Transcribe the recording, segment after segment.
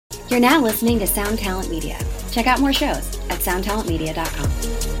You're now listening to Sound Talent Media. Check out more shows at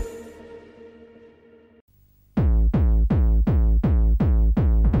soundtalentmedia.com.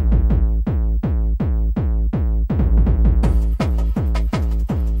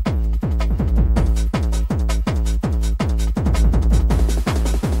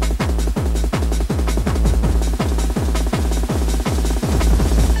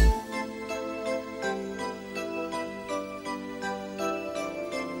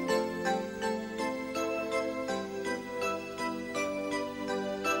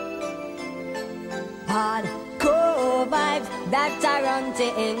 Hardcore vibes that are on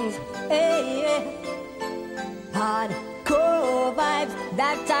things. Hey, hardcore vibes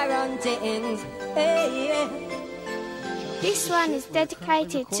that are on things. Hey. This one is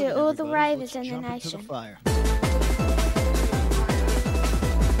dedicated to all the ravers in the nation.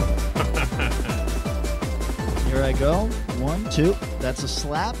 Here I go. 1, 2. That's a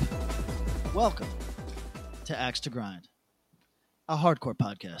slap. Welcome to Axe to Grind, a hardcore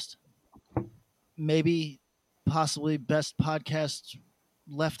podcast. Maybe, possibly best podcast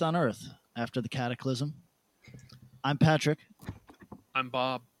left on Earth after the cataclysm. I'm Patrick. I'm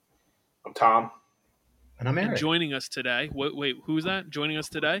Bob. I'm Tom. And I'm Eric. And joining us today. Wait, who's that? Joining us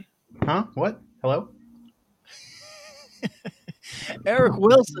today? Huh? What? Hello? Eric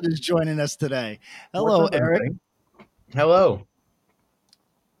Wilson is joining us today. Hello, Eric. Hello.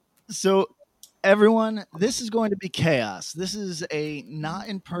 So, everyone, this is going to be chaos. This is a not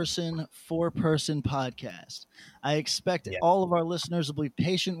in-person, four-person podcast. I expect all of our listeners will be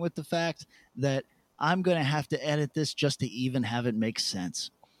patient with the fact that I'm going to have to edit this just to even have it make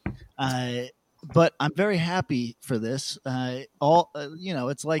sense. But I'm very happy for this.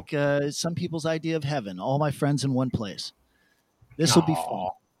 It's like some people's idea of heaven. All my friends in one place. This will be fun.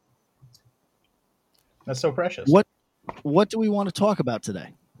 That's so precious. What do we want to talk about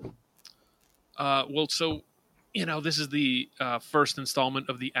today? This is the first installment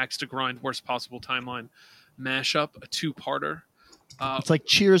of the Axe to Grind Worst Possible Timeline mashup, a two-parter. It's like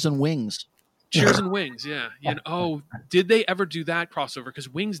Cheers and Wings. Cheers and Wings, yeah. Did they ever do that crossover? Because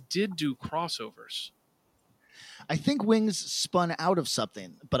Wings did do crossovers. I think Wings spun out of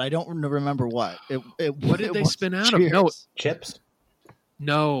something, but I don't remember what. What did they spin out Cheers. of? No, Chips?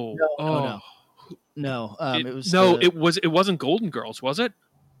 No. No. It wasn't Golden Girls, was it?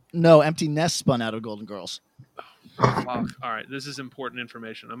 No, Empty Nest spun out of Golden Girls. Fuck. All right, this is important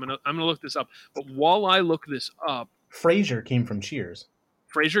information. I'm gonna look this up. But while I look this up, Frasier came from Cheers.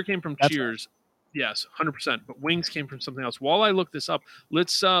 Frasier came from Cheers. Right. Yes, 100%. But Wings came from something else. While I look this up,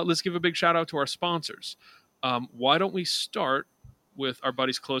 let's give a big shout out to our sponsors. Why don't we start with our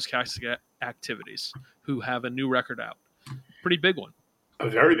buddies Closed Casket Activities, who have a new record out? Pretty big one. A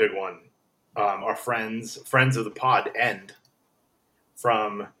very big one. Our friends of the pod, End,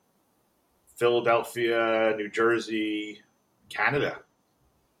 from Philadelphia, New Jersey, Canada.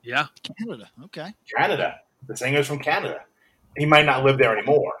 Yeah. Canada. Okay. Canada. The singer's from Canada. He might not live there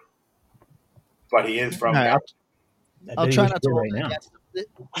anymore, but he is from Canada. I'll try not to hold it against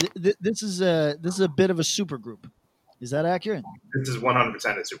him. This is a bit of a super group. Is that accurate? This is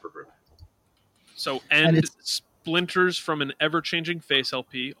 100% a super group. So, and splinters from an ever-changing face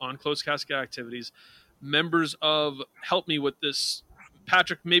LP on Closed Casket Activities. Members of, help me with this,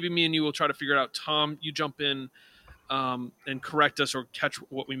 Patrick, maybe me and you will try to figure it out. Tom, you jump in and correct us or catch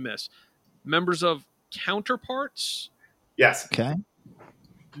what we miss. Members of Counterparts? Yes. Okay.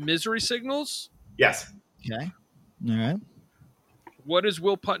 Misery Signals? Yes. Okay. All right. What is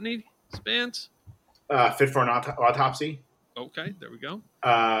Will Putney's band? Fit for an Autopsy. Okay, there we go.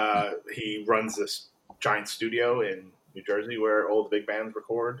 He runs this giant studio in New Jersey where all the big bands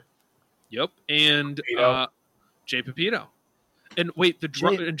record. Yep, and Jay Pepito. And wait,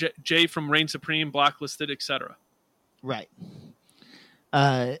 Jay from Reign Supreme, Blacklisted, etc. Right.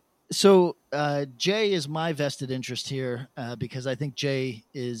 So Jay is my vested interest here because I think Jay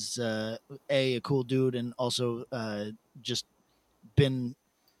is a cool dude and also just been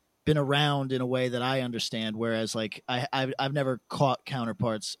around in a way that I understand. Whereas like I've never caught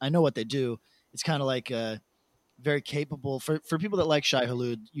Counterparts. I know what they do. It's kind of like very capable for people that like Shai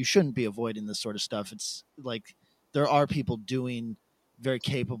Hulud. You shouldn't be avoiding this sort of stuff. It's like there are people doing very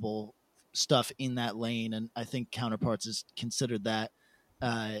capable stuff in that lane, and I think Counterparts is considered that.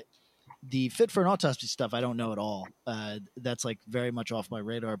 The Fit for an Autopsy stuff, I don't know at all. That's like very much off my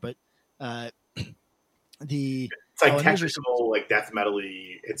radar. But it's like technical, like death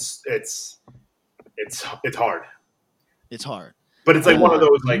metal-y. It's hard. It's hard, but it's like one of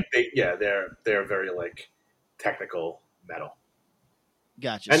those like they're very like technical metal.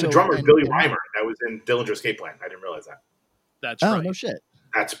 Gotcha. And the drummer is Billy Reimer. That was in Dillinger Escape Plan. I didn't realize that. That's right. No shit.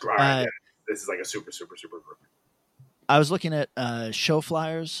 That's all right. This is like a super, super, super group. I was looking at show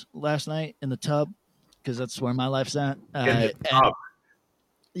flyers last night in the tub because that's where my life's at.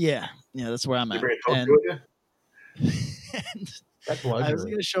 Yeah, that's where I'm at. That's I was luxury.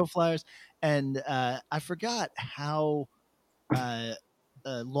 looking at show flyers, and I forgot how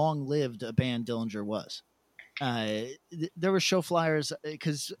long-lived a band Dillinger was. There were show flyers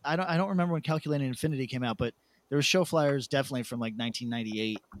because I don't remember when Calculating Infinity came out, but there were show flyers definitely from like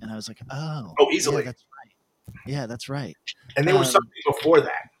 1998, and I was like, oh, easily. yeah, that's right. Yeah, that's right. And they were something before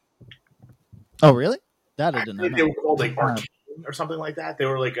that. Oh, really? That I didn't know. They were called like Arcane or something like that. They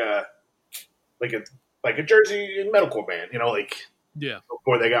were like a Jersey metalcore band,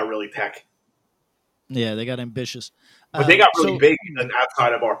 before they got really tech. Yeah, they got ambitious. But they got really big and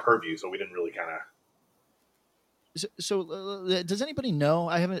outside of our purview, so we didn't really kind of. So, does anybody know?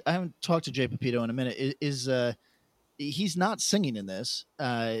 I haven't talked to Jay Pepito in a minute. Is he's not singing in this?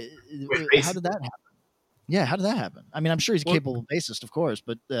 How did that happen? Yeah, how did that happen? I mean, I'm sure he's a capable bassist, of course,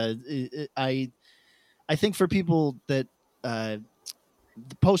 but I think for people that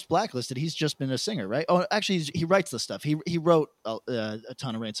post Blacklisted, he's just been a singer, right? Oh, actually, he writes the stuff. He wrote a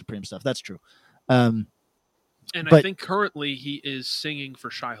ton of Reign Supreme stuff. That's true. And I think currently he is singing for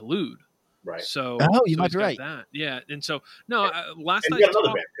Shai Hulud. Right. So, you might be right. That. Yeah. And so, last and I talked,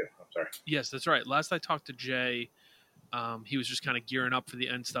 another band too. I'm sorry. Yes, that's right. Last I talked to Jay, he was just kind of gearing up for the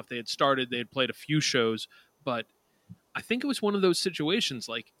end stuff they had started. They had played a few shows, but I think it was one of those situations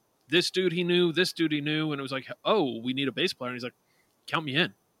like this dude he knew, and it was like, oh, we need a bass player. And he's like, count me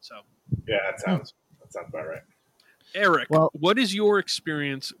in. So yeah, that sounds about right. Eric, what is your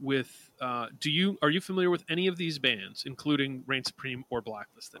experience with? Are you familiar with any of these bands, including Reign Supreme or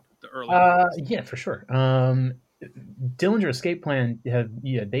Blacklisted? The early ones? Yeah, for sure. Dillinger Escape Plan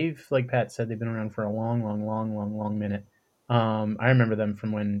they've, like Pat said, they've been around for a long minute. I remember them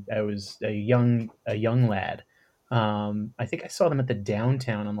from when I was a young lad. I think I saw them at the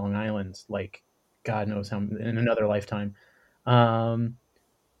Downtown on Long Island, like God knows how in another lifetime.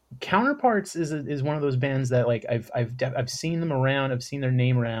 Counterparts is one of those bands that like I've seen them around. I've seen their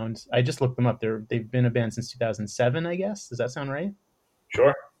name around. I just looked them up. They've been a band since 2007, I guess. Does that sound right?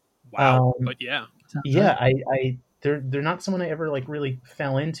 Sure. Wow. But yeah. Yeah, they're not someone I ever like really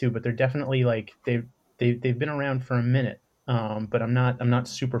fell into, but they're definitely like they've been around for a minute. But I'm not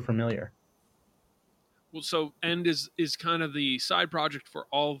super familiar. Well, so End is kind of the side project for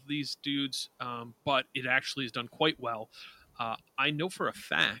all of these dudes, but it actually has done quite well. I know for a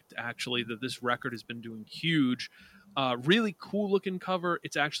fact, actually, that this record has been doing huge. Really cool-looking cover.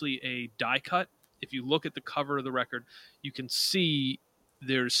 It's actually a die cut. If you look at the cover of the record, you can see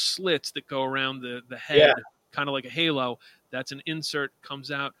there's slits that go around the head, kind of like a halo. That's an insert, comes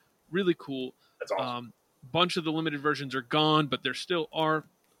out. Really cool. That's awesome. Bunch of the limited versions are gone, but there still are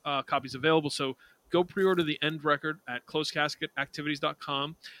copies available. So go pre-order the End record at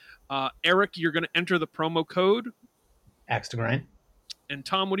closecasketactivities.com. Eric, you're going to enter the promo code Axe to Grind. And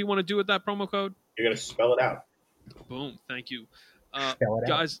Tom, what do you want to do with that promo code? You're going to spell it out. Boom. Thank you. Spell it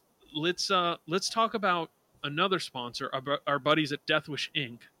guys, let's talk about another sponsor, our buddies at Deathwish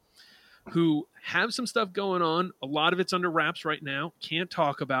Inc., who have some stuff going on. A lot of it's under wraps right now. Can't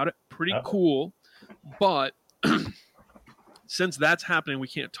talk about it. Pretty cool. But since that's happening, we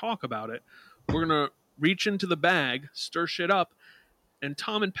can't talk about it. We're going to reach into the bag, stir shit up. And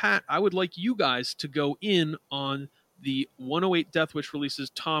Tom and Pat, I would like you guys to go in on the 108 Deathwish releases.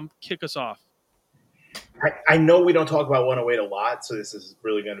 Tom, kick us off. I know we don't talk about 108 a lot, so this is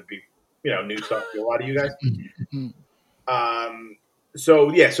really going to be, new stuff for a lot of you guys. So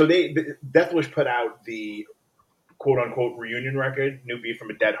Deathwish put out the quote unquote reunion record, New Beat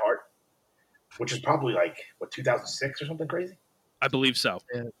from a Dead Heart, which is probably like 2006 or something crazy. I believe so.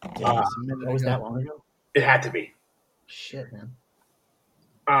 Was that long ago? It had to be. Shit, man.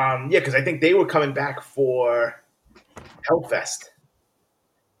 Because I think they were coming back for Hellfest.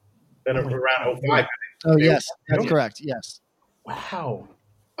 Then around 05. Oh, yes. That's correct. Yes. Wow.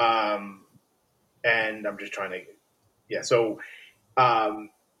 And I'm just trying to... Yeah, so...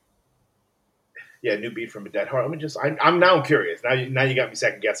 New Beat from a Dead Heart. I'm now curious. Now you got me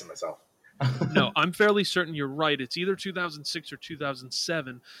second guessing myself. No, I'm fairly certain you're right. It's either 2006 or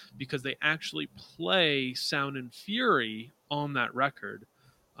 2007 because they actually play Sound and Fury on that record.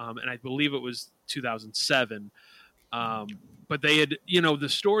 And I believe it was 2007. But they had, the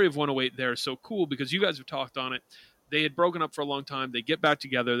story of 108 there is so cool because you guys have talked on it. They had broken up for a long time. They get back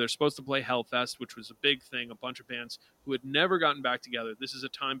together. They're supposed to play Hellfest, which was a big thing. A bunch of bands who had never gotten back together. This is a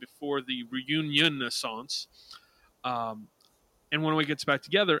time before the reunion naissance. And 108 gets back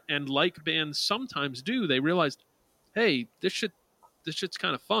together. And like bands sometimes do, they realized, hey, this shit this shit's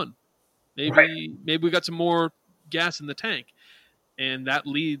kind of fun. Maybe we got some more gas in the tank. And that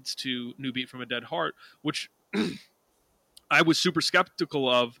leads to New Beat from a Dead Heart, which I was super skeptical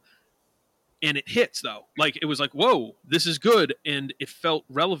of. And it hits, though. Like, it was like, whoa, this is good. And it felt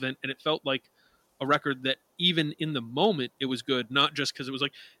relevant. And it felt like a record that even in the moment, it was good. Not just because it was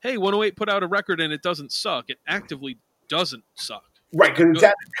like, hey, 108 put out a record and it doesn't suck. It actively doesn't suck. Right, because it's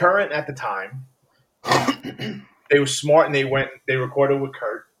at current at the time. They were smart and they recorded with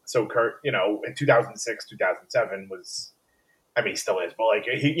Kurt. So Kurt, in 2006, 2007 was, I mean, he still is, but like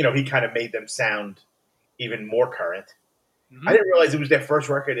he kind of made them sound even more current. Mm-hmm. I didn't realize it was their first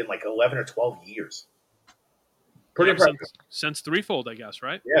record in like 11 or 12 years. Pretty impressive. Since Threefold, I guess,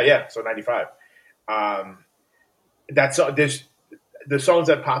 right? Yeah. So 95. There's the songs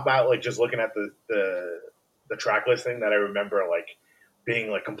that pop out, like just looking at the track listing that I remember like being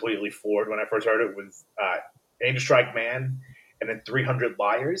like completely floored when I first heard it was Angel Strike Man and then 300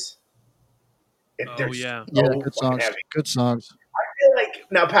 Liars. Good songs. Heavy. Good songs. I feel like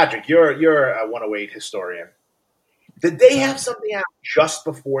now, Patrick, you're a 108 historian. Did they have something out just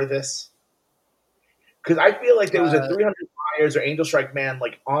before this? Because I feel like there was a 300 Liars or Angel Strike Man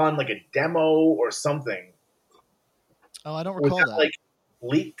like on like a demo or something. Oh, I don't recall that. Like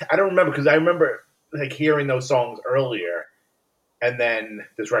leaked. I don't remember because I remember like hearing those songs earlier, and then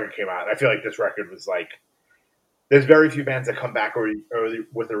this record came out. And I feel like this record was like. There's very few bands that come back early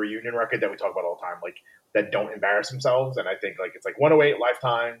with a reunion record that we talk about all the time, like that don't embarrass themselves. And I think like it's like 108,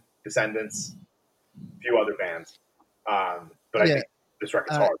 Lifetime, Descendants, a few other bands. But I think this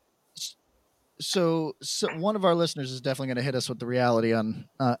record's hard. So one of our listeners is definitely going to hit us with the reality on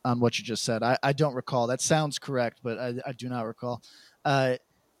what you just said. I don't recall. That sounds correct, but I do not recall.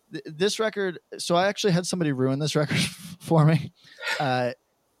 This record. So I actually had somebody ruin this record for me.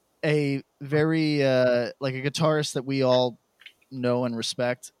 A very like a guitarist that we all know and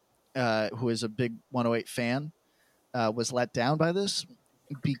respect, who is a big 108 fan, was let down by this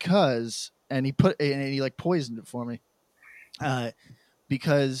because he like poisoned it for me,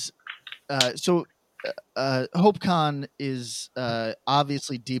 because Hope Khan is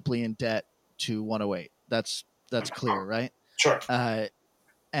obviously deeply in debt to 108. That's clear, right? Sure.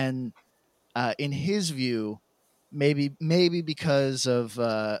 And in his view. Maybe because of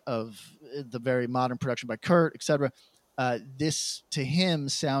the very modern production by Kurt, etc. This to him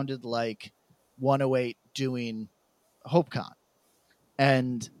sounded like 108 doing HopeCon,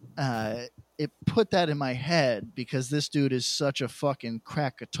 and it put that in my head because this dude is such a fucking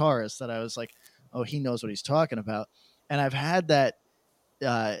crack guitarist that I was like, oh, he knows what he's talking about, and I've had that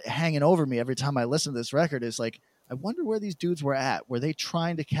hanging over me every time I listen to this record. Is like, I wonder where these dudes were at. Were they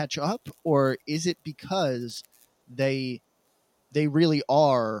trying to catch up, or is it because they really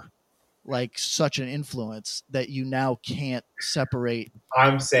are like such an influence that you now can't separate?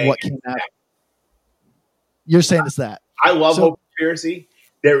 I'm saying what came out. You're saying it's that. I love Hope Conspiracy.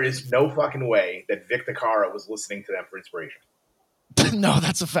 There is no fucking way that Vic DeCaro was listening to them for inspiration. No,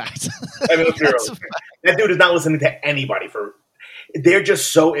 that's a fact. I mean, that dude is not listening to anybody they're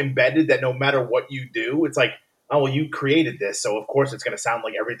just so embedded that no matter what you do, it's like, oh, well, you created this, so of course it's going to sound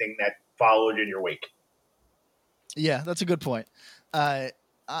like everything that followed in your wake. Yeah, that's a good point.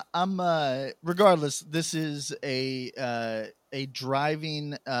 I'm regardless. This is a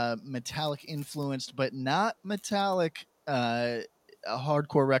driving metallic influenced, but not metallic, a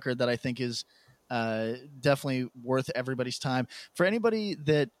hardcore record that I think is definitely worth everybody's time. For anybody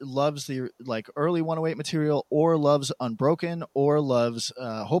that loves the like early 108 material, or loves Unbroken, or loves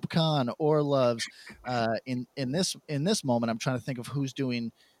HopeCon, or loves in this moment, I'm trying to think of who's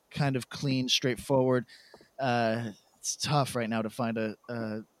doing kind of clean, straightforward. It's tough right now to find a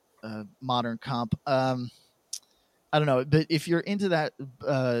modern comp. I don't know, but if you're into that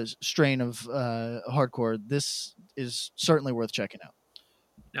strain of hardcore, this is certainly worth checking out.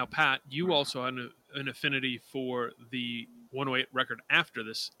 Now, Pat, you also had an affinity for the 108 record after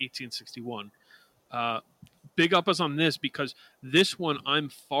this, 1861. Big up us on this, because this one I'm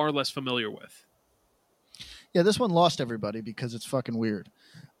far less familiar with. Yeah, this one lost everybody because it's fucking weird.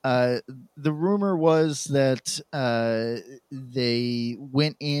 The rumor was that they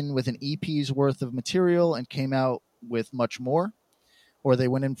went in with an EP's worth of material and came out with much more, or they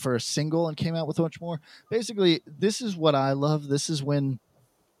went in for a single and came out with much more. Basically, this is what I love. This is when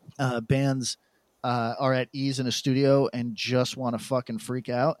bands are at ease in a studio and just want to fucking freak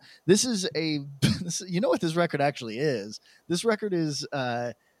out. This is you know what this record actually is? This record is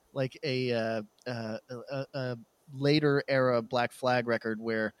like a later era Black Flag record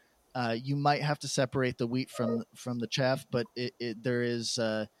where you might have to separate the wheat from the chaff, but there is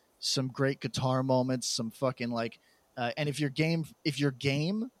some great guitar moments, some fucking like And if you're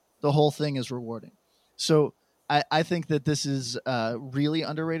game, the whole thing is rewarding. So I think that this is a really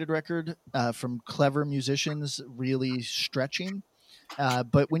underrated record from clever musicians, really stretching.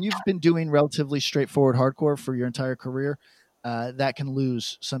 But when you've been doing relatively straightforward hardcore for your entire career, that can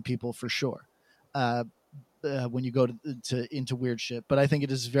lose some people for sure. When you go into weird shit, but I think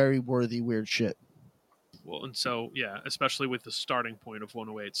it is very worthy weird shit. Well, and so yeah, especially with the starting point of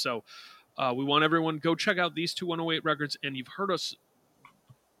 108. So we want everyone to go check out these two 108 records, and you've heard us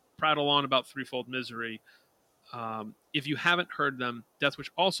prattle on about Threefold Misery. If you haven't heard them, Deathwish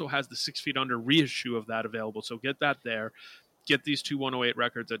also has the 6 Feet Under reissue of that available, so get that there. Get these two 108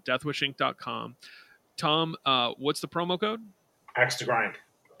 records at deathwishinc.com. Tom, what's the promo code? Axe to Grind.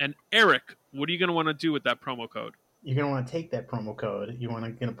 And Eric, what are you going to want to do with that promo code? You're going to want to take that promo code. You're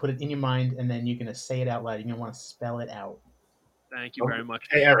going to put it in your mind, and then you're going to say it out loud. You're going to want to spell it out. Thank you very much.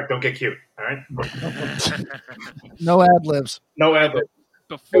 Hey, Eric, don't get cute, all right? No ad-libs. No ad-libs.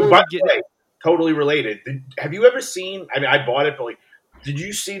 Before we get... Totally related. Have you ever seen, I mean, I bought it, but like, did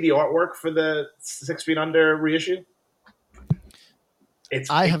you see the artwork for the 6 Feet Under reissue?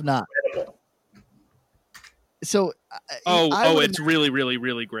 I have not. So, it's really, really,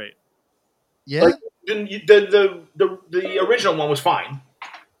 really great. Yeah, like, the original one was fine.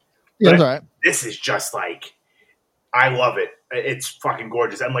 Yeah, that's all right. This is just like, I love it. It's fucking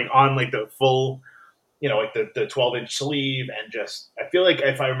gorgeous. And like on like the full, you know, like the 12-inch sleeve, and just I feel like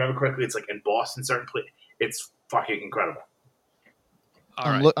if I remember correctly, it's like embossed in certain places. It's fucking incredible.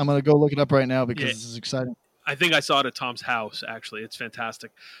 I'm gonna go look it up right now because this is exciting. I think I saw it at Tom's house. Actually, it's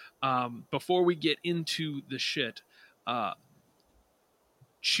fantastic. Before we get into the shit,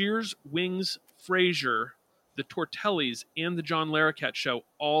 Cheers, Wings, Frasier, the Tortellis, and the John Larroquette Show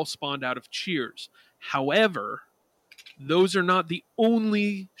all spawned out of Cheers. However, those are not the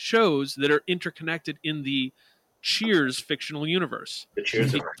only shows that are interconnected in the Cheers fictional universe. The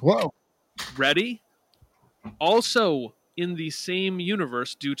Cheers. Whoa. Ready? Also in the same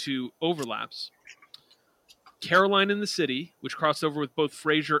universe due to overlaps, Caroline in the City, which crossed over with both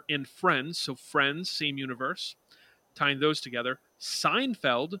Frasier and Friends, so Friends, same universe, tying those together.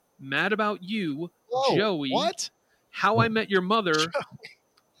 Seinfeld, Mad About You, Whoa, Joey, what? How I Met Your Mother,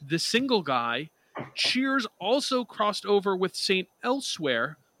 The Single Guy. Cheers also crossed over with St.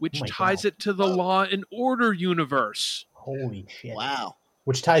 Elsewhere, which ties it to the Law and Order universe. Holy shit! Wow.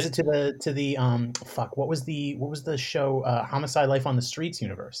 Which ties it to the what was the show Homicide: Life on the Streets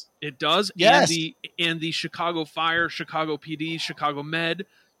universe? It does. Yes. And the Chicago Fire, Chicago PD, Chicago Med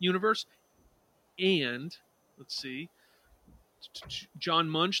universe. And let's see, John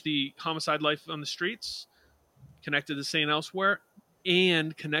Munch, the Homicide: Life on the Streets, connected to St. Elsewhere,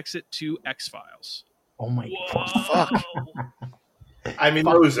 and connects it to X-Files. Oh my fuck! I mean,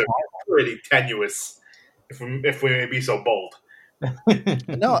 those are pretty tenuous, if we may be so bold.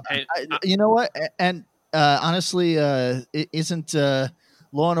 No, you know what? And honestly, it isn't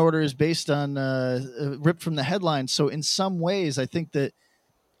Law and Order is based on ripped from the headlines. So in some ways, I think that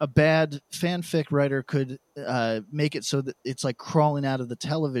a bad fanfic writer could make it so that it's like crawling out of the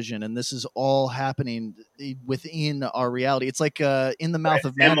television, and this is all happening within our reality. It's like In the Mouth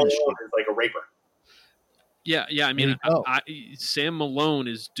of Sam Madness. Malone is like a raper. Yeah. I mean, Sam Malone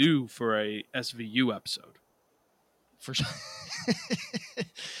is due for a SVU episode. For sure.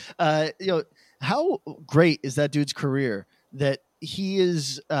 How great is that dude's career that he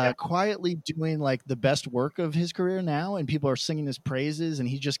is quietly doing like the best work of his career now, and people are singing his praises, and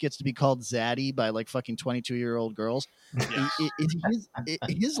he just gets to be called Zaddy by like fucking 22-year-old girls.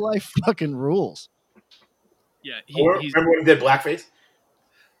 His life fucking rules. Yeah. Remember when he did blackface?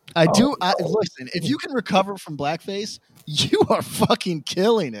 I do. Listen, if you can recover from blackface, you are fucking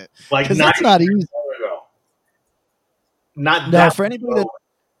killing it. Like, that's not easy. Not that for anybody that.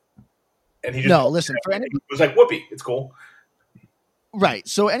 And he just listen, for anybody, it was like whoopee. It's cool. Right.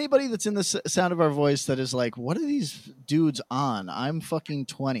 So anybody that's in the sound of our voice that is like, what are these dudes on? I'm fucking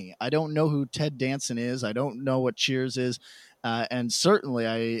 20. I don't know who Ted Danson is. I don't know what Cheers is. And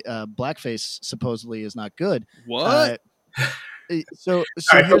certainly blackface supposedly is not good. What? So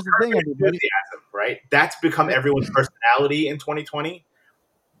right, here's the thing, everybody. Enthusiasm, right? That's become everyone's personality in 2020.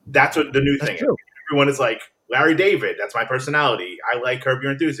 That's what the new thing is. Everyone is like, Larry David, that's my personality. I like Curb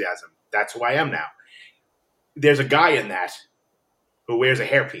Your Enthusiasm. That's who I am now. There's a guy in that who wears a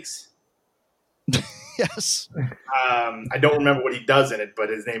hairpiece. Yes. I don't remember what he does in it, but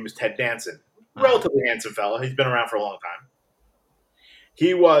his name is Ted Danson. Relatively handsome fella. He's been around for a long time.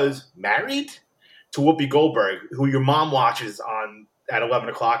 He was married to Whoopi Goldberg, who your mom watches on at 11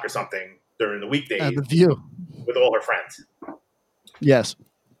 o'clock or something during the weekdays. The View. With all her friends. Yes.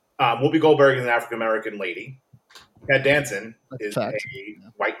 Whoopi Goldberg is an African-American lady. Ted Danson That's is fact.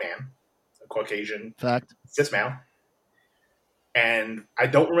 a white man, a Caucasian Fact. cis male, and I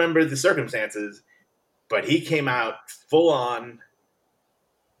don't remember the circumstances, but he came out full on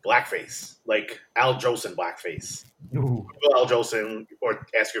blackface, like Al Jolson blackface. Ooh. Al Jolson, or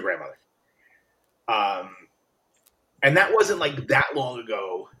ask your grandmother. And that wasn't like that long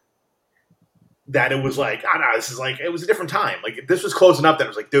ago. That it was like, I don't know, this is like, it was a different time. Like, this was close enough that it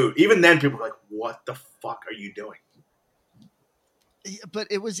was like, dude, even then people were like, what the fuck are you doing? Yeah, but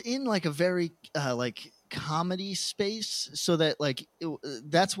it was in like a very like comedy space, so that like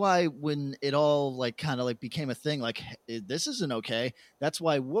that's why when it all like kind of like became a thing, like this isn't okay. That's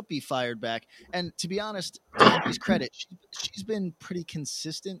why Whoopi fired back. And to be honest, to Whoopi's credit, she's been pretty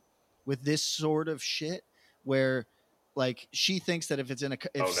consistent with this sort of shit, where like she thinks that if it's in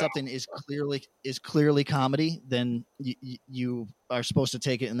something is clearly comedy, then you are supposed to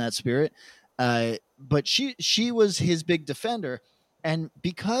take it in that spirit. But she was his big defender, and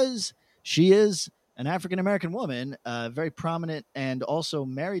because she is an African-American woman, very prominent, and also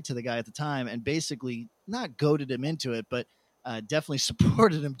married to the guy at the time, and basically not goaded him into it, but definitely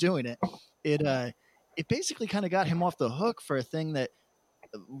supported him doing it. It basically kind of got him off the hook for a thing that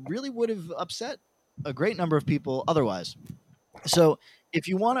really would have upset a great number of people otherwise. So if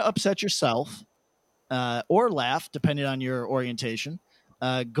you want to upset yourself or laugh, depending on your orientation,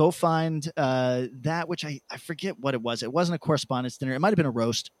 go find that, which I forget what it was. It wasn't a correspondence dinner. It might have been a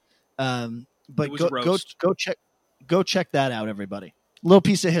roast. But go check that out, everybody. Little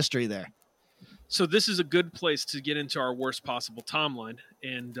piece of history there. So this is a good place to get into our worst possible timeline.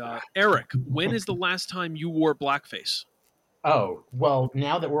 And Eric, when is the last time you wore blackface? Oh, well,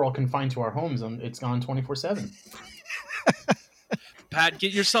 now that we're all confined to our homes, it's gone 24/7. Pat,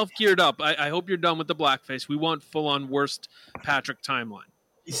 get yourself geared up. I hope you're done with the blackface. We want full-on worst Patrick timeline.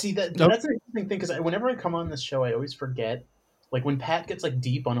 You see, that's an interesting thing, because whenever I come on this show, I always forget. Like when Pat gets like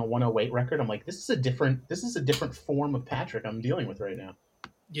deep on a 108 record, I'm like, this is a different form of Patrick I'm dealing with right now.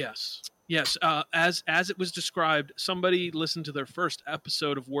 Yes. As it was described, somebody listened to their first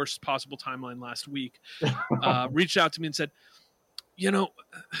episode of Worst Possible Timeline last week, reached out to me and said,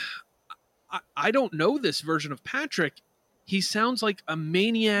 I don't know this version of Patrick. He sounds like a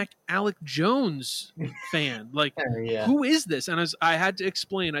maniac Alec Jones fan. Like, Who is this? And I had to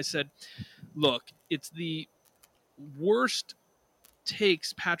explain. I said, look, it's the worst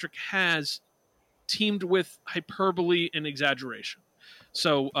takes Patrick has teamed with hyperbole and exaggeration.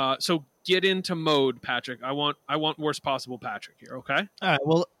 So get into mode, Patrick. I want worst possible Patrick here. Okay. All right.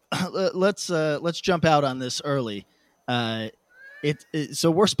 Well, let's jump out on this early.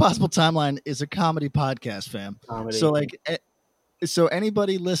 So Worst Possible Timeline is a comedy podcast, fam. So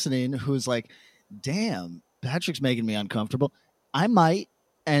anybody listening who's like, damn, Patrick's making me uncomfortable, I might,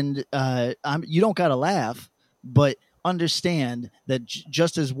 and you don't got to laugh, but understand that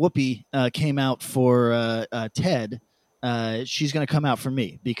just as Whoopi came out for Ted, she's going to come out for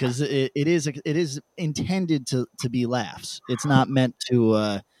me, because it is intended to be laughs. It's not meant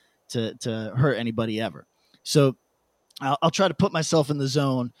to hurt anybody ever. So I'll try to put myself in the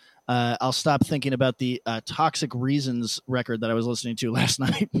zone. I'll stop thinking about the Toxic Reasons record that I was listening to last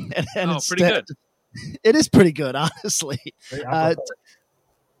night. and instead, pretty good. It is pretty good, honestly.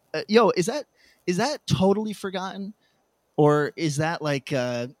 Is that totally forgotten, or is that like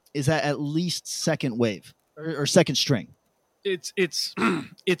is that at least second wave or second string? It's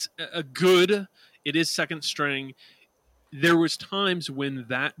a good. It is second string. There was times when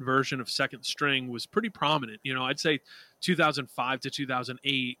that version of second string was pretty prominent. I'd say 2005 to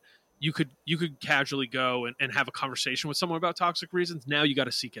 2008, you could casually go and have a conversation with someone about Toxic Reasons. Now you got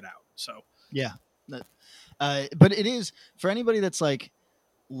to seek it out. So yeah, but it is for anybody that's like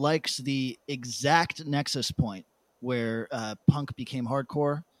likes the exact nexus point where punk became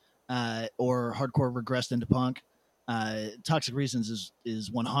hardcore, or hardcore regressed into punk. Toxic Reasons is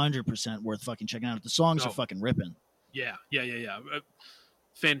 100% worth fucking checking out. The songs are fucking ripping. Yeah.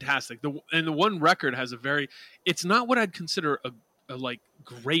 Fantastic. The one record has it's not what I'd consider a like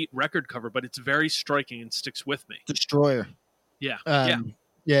great record cover, but it's very striking and sticks with me. Destroyer. Yeah. And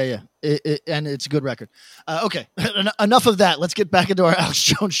it's a good record. Okay. Enough of that. Let's get back into our Alex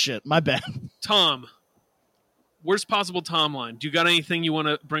Jones shit. My bad. Tom, worst possible timeline. Do you got anything you want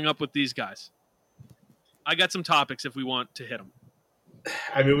to bring up with these guys? I got some topics if we want to hit them.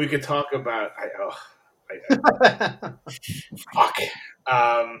 I mean, we could talk about. Fuck.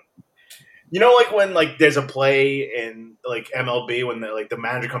 Like when like there's a play in like MLB when the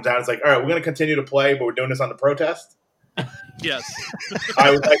manager comes out, it's like, all right, we're going to continue to play, but we're doing this on the protest. Yes.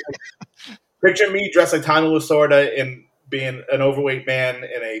 I would like picture me dressed like Tommy Lasorda in being an overweight man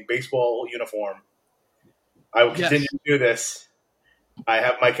in a baseball uniform, I will continue to do this. I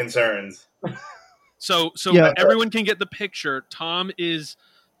have my concerns. So everyone can get the picture. Tom is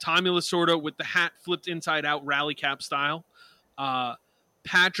Tommy Lasorda with the hat flipped inside out, rally cap style.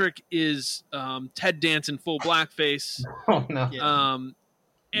 Patrick is Ted Danson, full blackface. Oh no.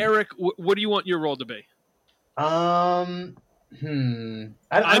 Eric, what do you want your role to be? I'm going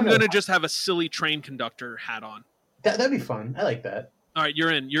to just have a silly train conductor hat on. That'd be fun. I like that. All right,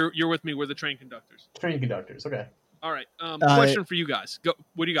 you're in. You're with me. We're the train conductors. Train conductors. Okay. All right. Question for you guys. Go.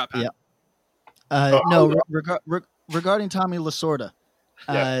 What do you got, Pat? Yeah. Regarding Tommy Lasorda,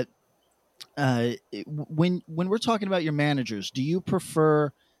 when we're talking about your managers, do you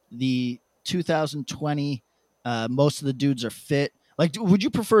prefer the 2020? Most of the dudes are fit. Like, would you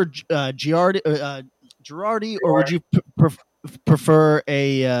prefer Girardi, or would you prefer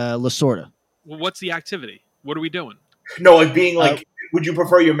a Lasorda? Well, what's the activity? What are we doing? No, like being like, would you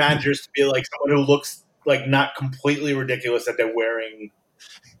prefer your managers to be like someone who looks like not completely ridiculous that they're wearing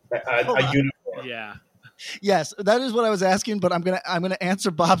a uniform? Yeah. Yes, that is what I was asking, but I'm gonna answer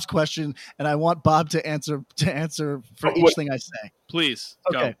Bob's question, and I want Bob to answer for each thing I say. Please.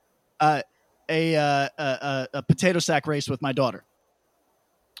 Okay. Go. A potato sack race with my daughter.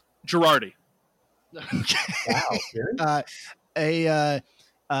 Girardi. Wow.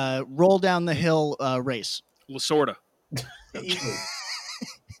 A roll down the hill race. Lasorda.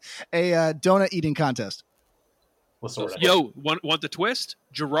 A donut eating contest. Lasorda. Yo, want the twist?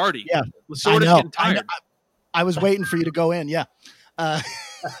 Girardi. Yeah. Lasorda's getting tired. I was waiting for you to go in. Yeah.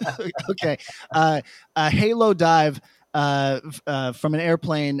 Okay. A halo dive from an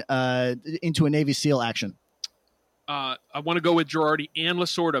airplane into a Navy SEAL action. I want to go with Girardi and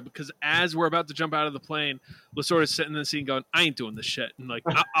Lasorda because as we're about to jump out of the plane, Lasorda's sitting in the seat going, I ain't doing this shit. And like,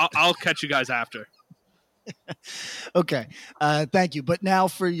 I'll catch you guys after. Okay. Thank you. But now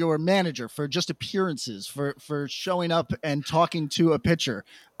for your manager, for just appearances, for showing up and talking to a pitcher,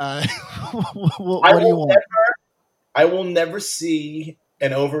 what do you want? I will never see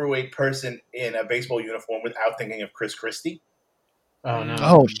an overweight person in a baseball uniform without thinking of Chris Christie. Oh no!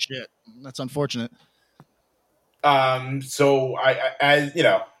 Oh shit! That's unfortunate. So I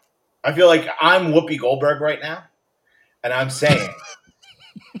feel like I'm Whoopi Goldberg right now, and I'm saying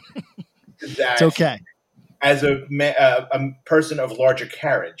that it's okay. As a person of larger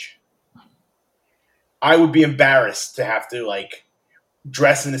carriage, I would be embarrassed to have to like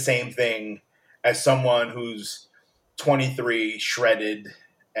dress in the same thing as someone who's 23, shredded,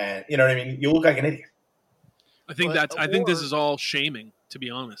 and you know what I mean. You look like an idiot. I think this is all shaming, to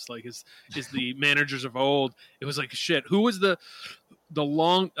be honest. Like, is the managers of old? It was like shit. Who was the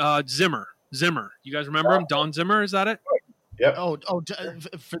long Zimmer? You guys remember him? Don Zimmer, is that it? Yep.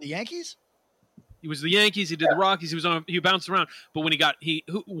 For the Yankees. He was the Yankees. He did the Rockies. He bounced around. But when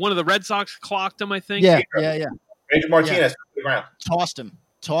one of the Red Sox clocked him, I think. Yeah. Major Martinez tossed him.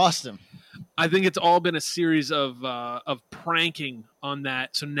 I think it's all been a series of pranking on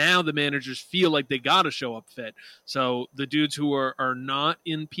that. So now the managers feel like they got to show up fit. So the dudes who are not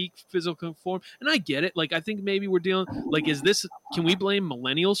in peak physical form, and I get it. Like, I think maybe we're dealing. Like, can we blame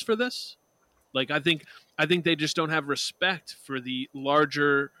millennials for this? Like, I think they just don't have respect for the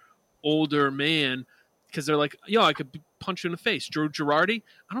larger, older man because they're like, yo, I could punch you in the face. Joe Girardi.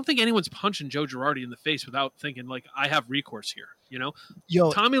 I don't think anyone's punching Joe Girardi in the face without thinking like, I have recourse here. You know,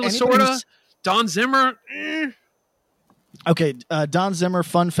 Tommy Lasorda, Don Zimmer. Okay, Don Zimmer.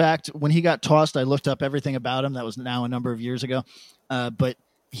 Fun fact: when he got tossed, I looked up everything about him. That was now a number of years ago, but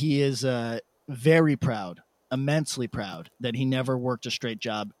he is very proud, immensely proud that he never worked a straight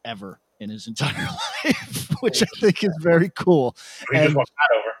job ever in his entire life, which I think is very cool. He just wants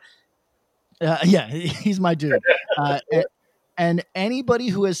that over. Yeah, he's my dude. And anybody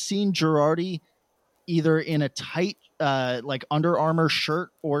who has seen Girardi either in a tight, like Under Armour shirt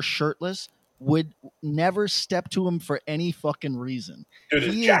or shirtless would never step to him for any fucking reason. Dude,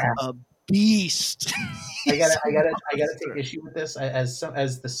 he is a beast. I gotta take issue with this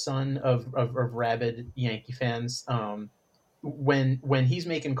as the son of rabid Yankee fans. When he's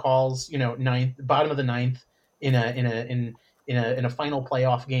making calls, bottom of the ninth in a final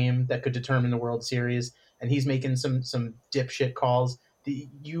playoff game that could determine the World Series, and he's making some dipshit calls.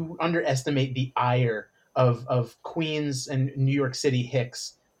 You underestimate the ire of Queens and New York City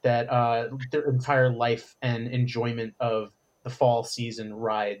hicks that their entire life and enjoyment of the fall season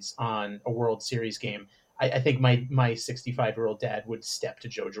rides on a World Series game. I think my 65-year-old dad would step to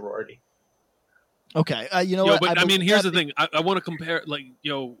Joe Girardi. Okay, what? But I mean, here's the thing. I want to compare, like,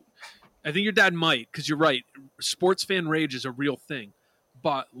 I think your dad might, because you're right. Sports fan rage is a real thing.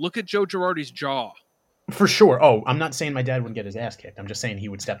 But look at Joe Girardi's jaw. For sure. Oh, I'm not saying my dad wouldn't get his ass kicked. I'm just saying he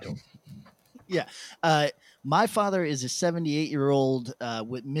would step to him. Yeah. My father is a 78-year-old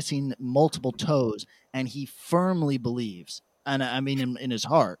with missing multiple toes, and he firmly believes, and I mean in his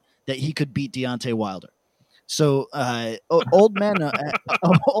heart, that he could beat Deontay Wilder. So old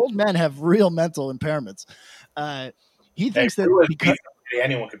men have real mental impairments. He thinks that because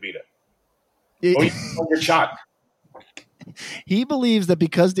anyone could beat it. Or you get shot. He believes that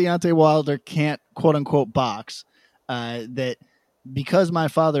because Deontay Wilder can't quote unquote box, that because my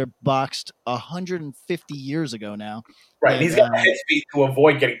father boxed 150 years ago now, right? That, he's got head speed to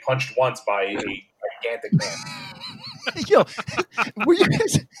avoid getting punched once by a gigantic man. Were you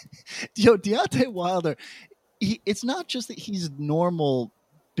guys? Deontay Wilder. It's not just that he's normal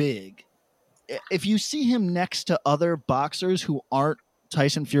big. If you see him next to other boxers who aren't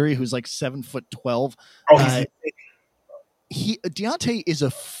Tyson Fury, who's like 7'12", Deontay is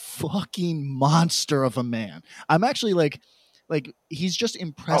a fucking monster of a man. I'm actually like he's just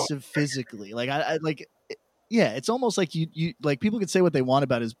impressive physically. Like I like, yeah, it's almost like you like people could say what they want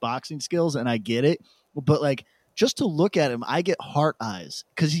about his boxing skills, and I get it, but like just to look at him, I get heart eyes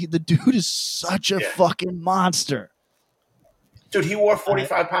because the dude is such a fucking monster. Dude, he wore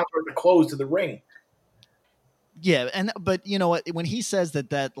 45 pounds worth of clothes to the ring. Yeah, but you know what? When he says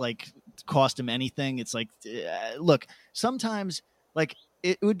that like cost him anything, it's like, look, sometimes like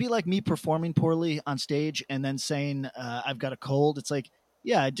it would be like me performing poorly on stage and then saying I've got a cold. It's like,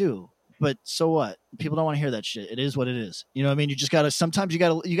 yeah, I do, but so what? People don't want to hear that shit. It is what it is. You know what I mean? You just gotta. Sometimes you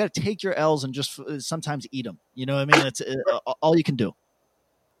gotta take your L's and just sometimes eat them. You know what I mean? It's all you can do.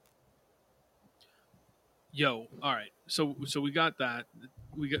 Yo, all right. So we got that.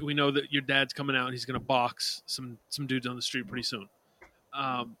 We know that your dad's coming out and he's going to box some dudes on the street pretty soon.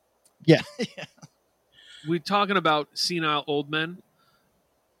 Yeah. We're talking about senile old men.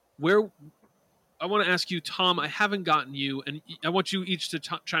 Where I want to ask you, Tom, I haven't gotten you, and I want you each to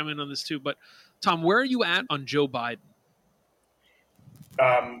chime in on this too. But Tom, where are you at on Joe Biden?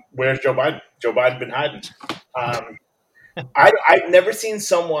 Where's Joe Biden? Joe Biden's been hiding. I've never seen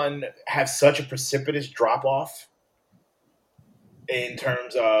someone have such a precipitous drop off in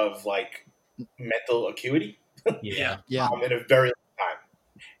terms of like mental acuity. Yeah. In a very long time.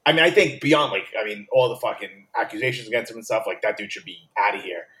 I mean, I think beyond all the fucking accusations against him and stuff, like that dude should be out of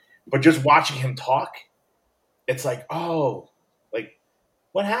here. But just watching him talk, it's like, oh, like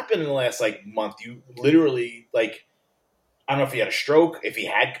what happened in the last like month? You literally like, I don't know if he had a stroke, if he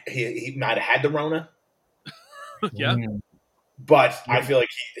might have had the Rona. Yeah. But I feel like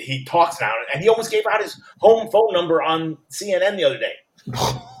he talks now, and he almost gave out his home phone number on CNN the other day.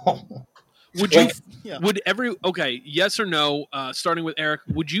 Yes or no, starting with Eric,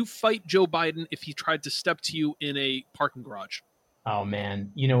 would you fight Joe Biden if he tried to step to you in a parking garage? Oh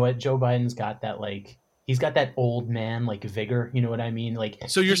man, you know what? Joe Biden's got that he's got that old man like vigor, you know what I mean? Like,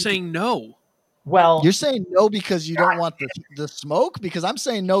 so you're saying no? Well, you're saying no because you don't want the smoke, because I'm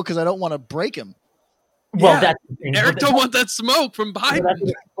saying no because I don't want to break him. Well, yeah. Eric don't want that smoke from Biden.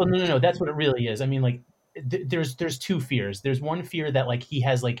 No. That's what it really is. I mean, like, there's two fears. There's one fear that like he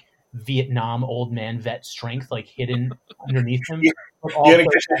has like Vietnam old man vet strength like hidden underneath him. You're gonna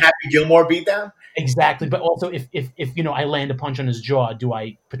get a Happy Gilmore beatdown. Exactly, but also if I land a punch on his jaw, do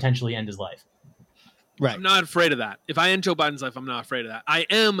I potentially end his life? Right. I'm not afraid of that. If I end Joe Biden's life, I'm not afraid of that. I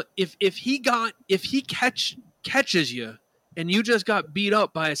am if he catches you. And you just got beat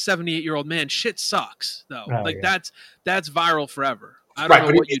up by a 78-year-old man. Shit sucks, though. That's viral forever. I don't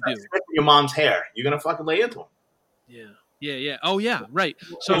know what you do. Your mom's hair. You're gonna fucking lay into him. Yeah. Oh yeah, right.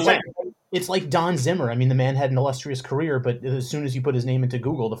 So it's like Don Zimmer. I mean, the man had an illustrious career, but as soon as you put his name into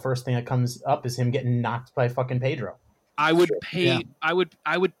Google, the first thing that comes up is him getting knocked by fucking Pedro. I would pay. Yeah. I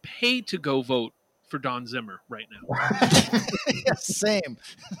would pay to go vote for Don Zimmer right now. Same.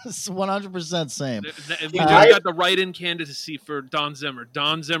 100% same. We just got the write-in candidacy for Don Zimmer.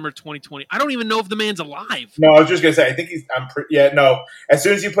 Don Zimmer 2020. I don't even know if the man's alive. No, I was just going to say, I think no. As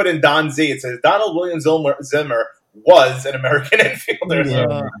soon as you put in Don Z, it says Donald William Zimmer was an American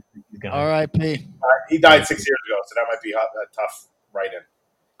infielder. R.I.P. He died 6 years ago, so that might be a tough write-in.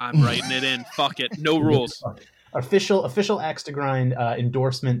 I'm writing it in. Fuck it. No rules. Official axe to grind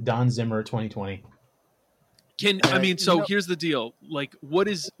endorsement Don Zimmer 2020. Here's the deal. Like, what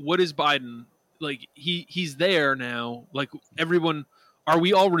is Biden like? He's there now. Like, everyone, are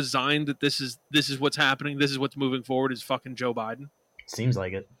we all resigned that this is what's happening? This is what's moving forward. Is fucking Joe Biden? Seems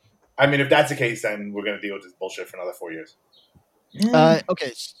like it. I mean, if that's the case, then we're going to deal with this bullshit for another 4 years.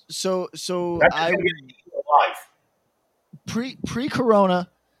 Okay, so I pre-corona,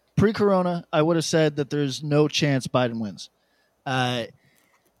 I would have said that there's no chance Biden wins.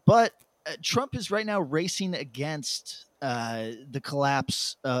 But Trump is right now racing against the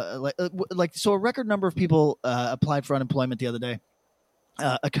collapse. So a record number of people applied for unemployment the other day.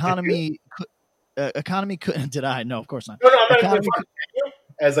 Economy could. Did I? No, of course not. No, I'm economy not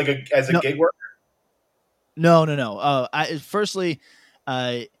as like a gig worker. No. Firstly,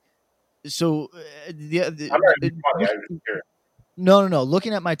 so no.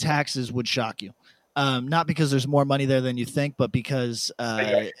 Looking at my taxes would shock you. Not because there's more money there than you think, but because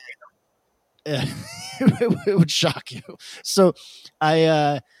it would shock you. So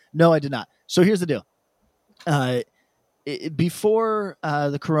no, I did not. So here's the deal. Before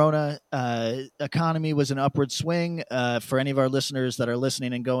the corona economy was an upward swing. For any of our listeners that are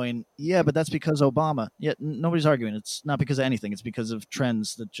listening and going, yeah, but that's because Obama. Yeah, nobody's arguing. It's not because of anything. It's because of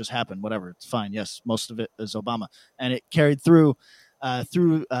trends that just happened. Whatever. It's fine. Yes, most of it is Obama, and it carried through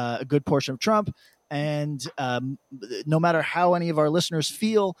a good portion of Trump. And no matter how any of our listeners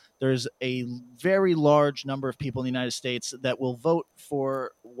feel, there's a very large number of people in the United States that will vote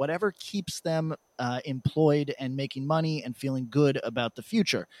for whatever keeps them employed and making money and feeling good about the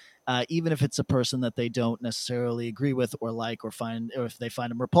future, even if it's a person that they don't necessarily agree with or like or if they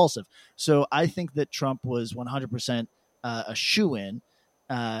find them repulsive. So I think that Trump was 100% a shoo-in.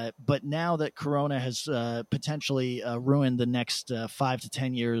 But now that Corona has potentially ruined the next 5 to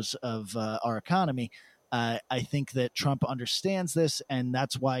 10 years of our economy, I think that Trump understands this, and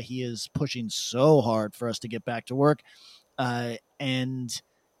that's why he is pushing so hard for us to get back to work. And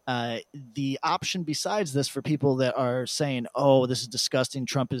the option besides this for people that are saying, "Oh, this is disgusting.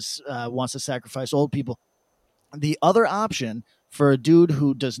 Trump wants to sacrifice old people." The other option for a dude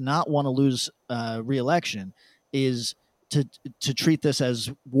who does not want to lose re-election is to treat this as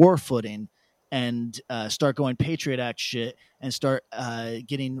war footing and start going Patriot Act shit and start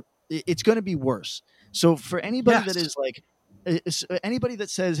getting. It's going to be worse. So for anybody that is like anybody that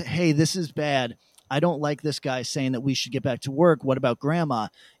says, "Hey, this is bad. I don't like this guy saying that we should get back to work. What about grandma?"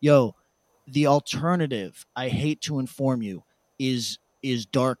 Yo, the alternative, I hate to inform you, is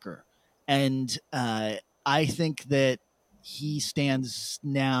darker. And I think that he stands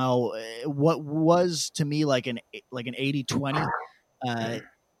now what was to me like an 80-20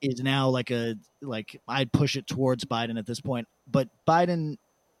 is now like I'd push it towards Biden at this point. But Biden,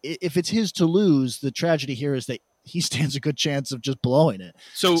 if it's his to lose, the tragedy here is that he stands a good chance of just blowing it.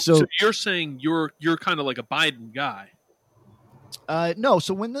 So you're saying you're kind of like a Biden guy. No.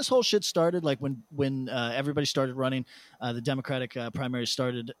 So when this whole shit started, like when everybody started running, the Democratic primaries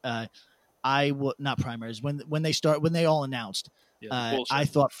started, not primaries when they all announced. I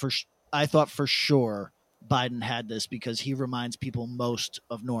thought for sure Biden had this because he reminds people most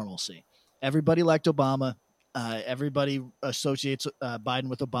of normalcy. Everybody liked Obama. Everybody associates Biden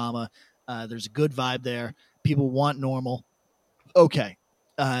with Obama. There's a good vibe there. People want normal. Okay.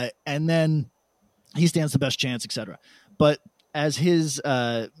 And then he stands the best chance, etc. But as his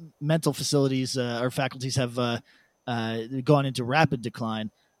mental facilities or faculties have gone into rapid decline,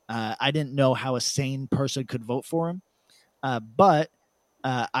 I didn't know how a sane person could vote for him. But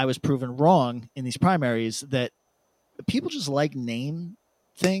I was proven wrong in these primaries that people just like name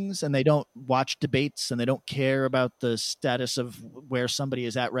things and they don't watch debates and they don't care about the status of where somebody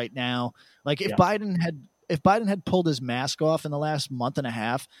is at right now. Like if Biden had pulled his mask off in the last month and a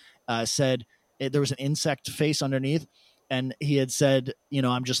half, said there was an insect face underneath, and he had said,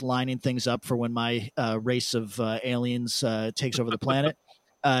 I'm just lining things up for when my race of aliens takes over the planet.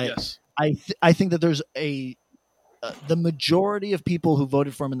 Yes. I think that there's the majority of people who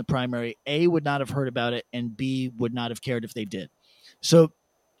voted for him in the primary, A, would not have heard about it, and B, would not have cared if they did. So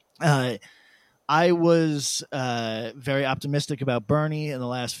I was very optimistic about Bernie in the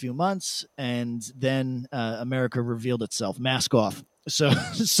last few months, and then America revealed itself. Mask off. So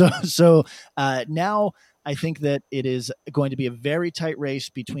now I think that it is going to be a very tight race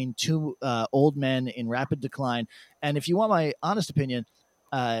between two old men in rapid decline. And if you want my honest opinion,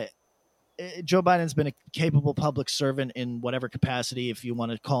 Joe Biden's been a capable public servant in whatever capacity. If you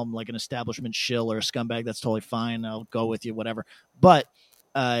want to call him like an establishment shill or a scumbag, that's totally fine. I'll go with you, whatever. But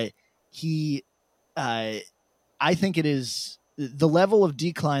I think it is the level of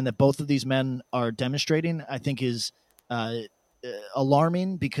decline that both of these men are demonstrating, I think is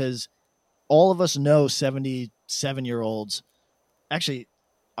alarming, because all of us know 77-year-olds. Actually,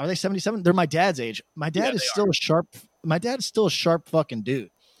 are they 77? They're my dad's age. My dad is still a sharp fucking dude.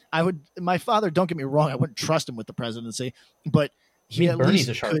 My father, don't get me wrong, I wouldn't trust him with the presidency, but Bernie's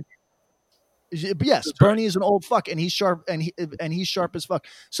a sharp. Yes, that's Bernie is an old fuck, and he's sharp, and he's sharp as fuck.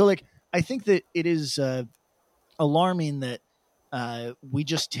 So, like, I think that it is alarming that we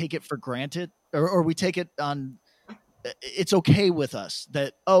just take it for granted, or we take it on it's okay with us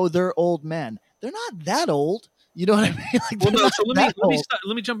that, oh, they're old men. They're not that old. You know what I mean? Like, well, no. So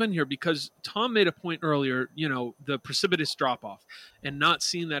let me jump in here, because Tom made a point earlier. The precipitous drop off, and not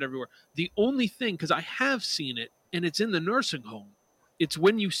seeing that everywhere. The only thing, because I have seen it, and it's in the nursing home. It's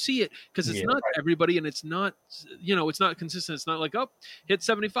when you see it, because it's not everybody, and it's not, it's not consistent. It's not like, oh, hit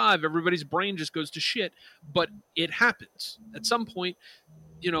 75, everybody's brain just goes to shit. But it happens at some point.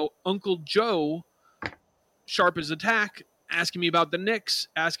 Uncle Joe, sharp as a tack, asking me about the Knicks,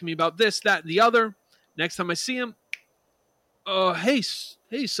 asking me about this, that, and the other. Next time I see him, hey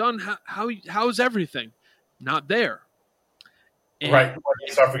son, how's everything? Not there. And, right.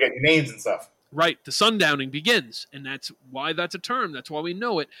 You start forgetting names and stuff. Right. The sundowning begins, and that's why that's a term. That's why we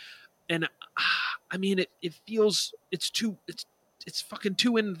know it. And I mean, it feels it's fucking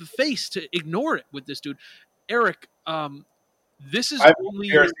too in the face to ignore it with this dude. Eric, this is I have only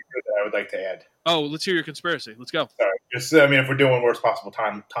a conspiracy that I would like to add. Oh, let's hear your conspiracy. Let's go. Sorry. Just, if we're doing worst possible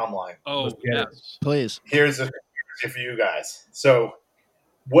Tomline. Oh, yes. Please. Here's a conspiracy for you guys. So,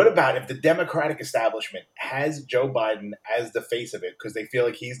 what about if the Democratic establishment has Joe Biden as the face of it because they feel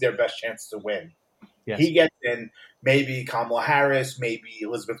like he's their best chance to win? Yes. He gets in, maybe Kamala Harris, maybe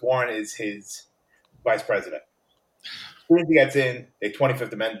Elizabeth Warren is his vice president. As soon as he gets in, they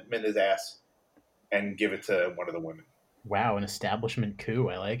 25th Amendment his ass and give it to one of the women. Wow, an establishment coup.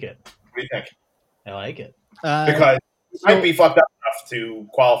 I like it. What do you think? I like it. Because he might be fucked up enough to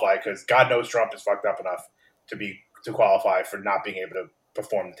qualify, because God knows Trump is fucked up enough to qualify for not being able to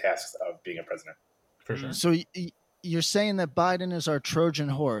perform the tasks of being a president. For sure. So you're saying that Biden is our Trojan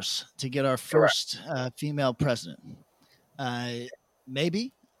horse to get our first female president?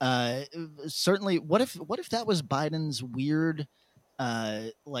 Maybe. Certainly. What if that was Biden's weird,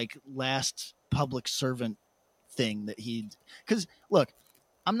 last public servant thing that because look,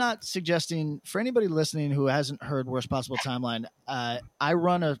 I'm not suggesting, for anybody listening who hasn't heard Worst Possible Timeline, I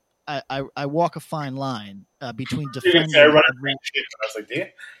walk a fine line between defending.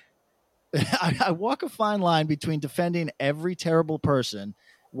 I walk a fine line between defending every terrible person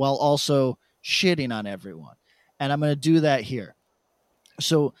while also shitting on everyone, and I'm going to do that here.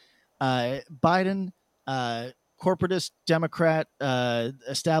 So, Biden, corporatist, Democrat,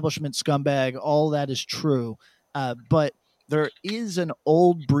 establishment scumbag, all that is true, but there is an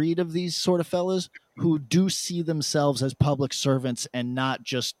old breed of these sort of fellas who do see themselves as public servants and not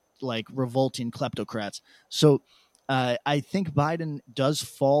just like revolting kleptocrats. So I think Biden does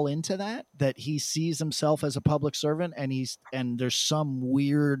fall into that he sees himself as a public servant, and there's some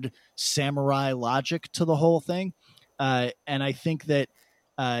weird samurai logic to the whole thing. And I think that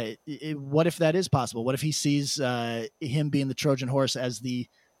what if that is possible? What if he sees him being the Trojan horse as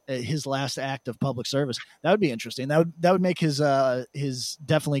his last act of public service? That would be interesting. That would make his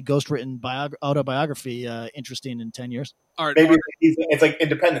definitely ghostwritten autobiography interesting in 10 years. All right, maybe it's like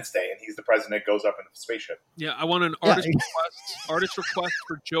Independence Day, and he's the president goes up in a spaceship. Yeah, I want an artist request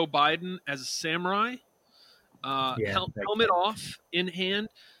for Joe Biden as a samurai, helmet off, in hand.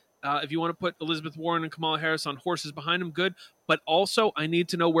 If you want to put Elizabeth Warren and Kamala Harris on horses behind him, good. But also, I need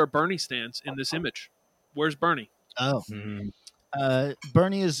to know where Bernie stands in this image. Where's Bernie? Oh.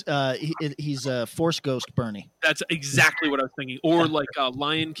 Bernie is he's a Force Ghost Bernie. That's exactly what I was thinking. Or like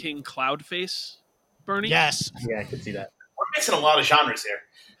Lion King Cloud Face Bernie. Yes. Yeah, I could see that. We're mixing a lot of genres here.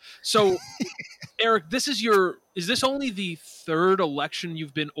 So, Eric, is this only the third election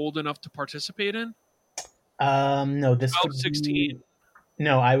you've been old enough to participate in? No, this 16.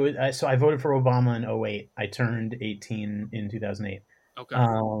 No, I voted for Obama in 2008. I turned 18 in 2008. Okay.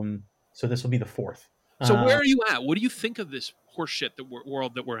 So this will be the fourth. So where are you at? What do you think of this horseshit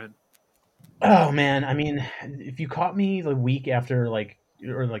world that we're in? Oh man, I mean, if you caught me the week after,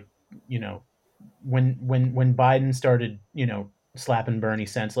 when Biden started, slapping Bernie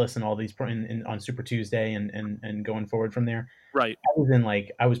senseless and all these on Super Tuesday and going forward from there, right?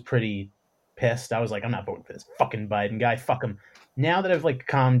 I was pretty pissed. I was like, I'm not voting for this fucking Biden guy. Fuck him. Now that I've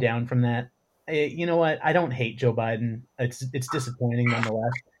calmed down from that, you know what? I don't hate Joe Biden. It's disappointing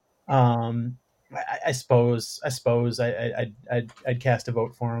nonetheless. I suppose I'd cast a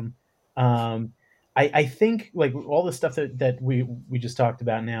vote for him. I think all the stuff that we just talked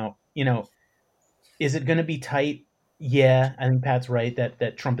about now, is it going to be tight? Yeah, I think Pat's right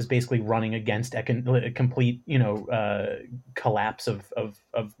that Trump is basically running against a complete, collapse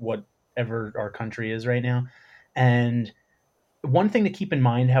of whatever our country is right now. And one thing to keep in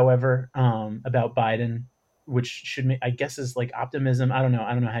mind, however, about Biden, which should I guess is optimism. I don't know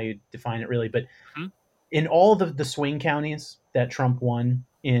how you define it really, but in all the swing counties that Trump won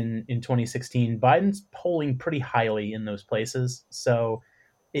in 2016, Biden's polling pretty highly in those places. So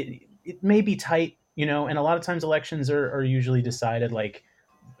it may be tight, you know, and a lot of times elections are usually decided like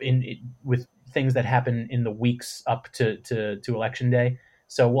with things that happen in the weeks up to election day.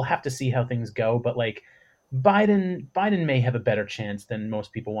 So we'll have to see how things go. But like Biden may have a better chance than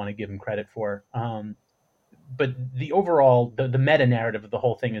most people want to give him credit for. But the overall, the meta narrative of the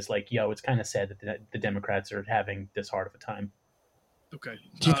whole thing is like, yo, it's kind of sad that the Democrats are having this hard of a time. Okay.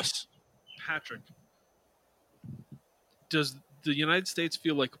 Yes. Patrick, does the United States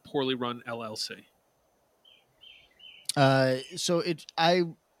feel like a poorly run LLC? So I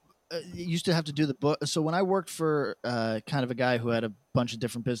used to have to do the book. So when I worked for kind of a guy who had a bunch of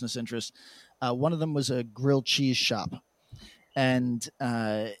different business interests, one of them was a grilled cheese shop. And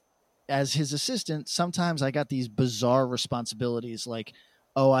as his assistant, sometimes I got these bizarre responsibilities like,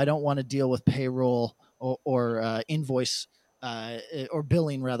 oh, I don't want to deal with payroll or invoice or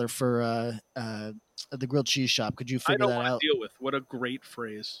billing rather for the grilled cheese shop. Could you figure that out? I don't want to deal with. What a great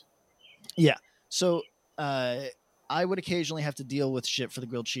phrase. Yeah. So I would occasionally have to deal with shit for the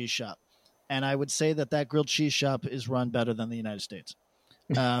grilled cheese shop. And I would say that grilled cheese shop is run better than the United States.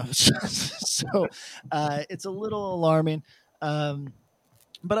 So it's a little alarming.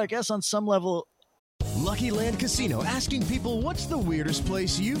 But I guess on some level... Lucky Land Casino, asking people, what's the weirdest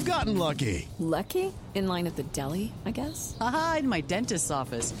place you've gotten lucky? Lucky? In line at the deli, I guess? Aha, in my dentist's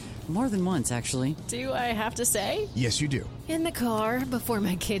office. More than once, actually. Do I have to say? Yes, you do. In the car before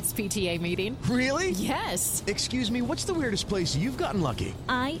my kids' PTA meeting. Really? Yes. Excuse me, what's the weirdest place you've gotten lucky?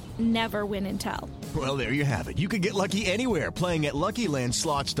 I never win and tell. Well, there you have it. You can get lucky anywhere, playing at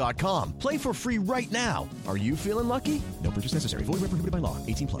LuckyLandSlots.com. Play for free right now. Are you feeling lucky? No purchase necessary. Void where prohibited by law.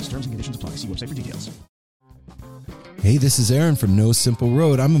 18+. Terms and conditions apply. See website for details. Hey, this is Aaron from No Simple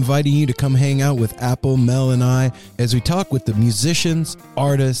Road. I'm inviting you to come hang out with Apple, Mel, and I as we talk with the musicians,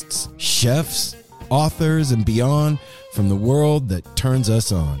 artists, chefs, authors, and beyond from the world that turns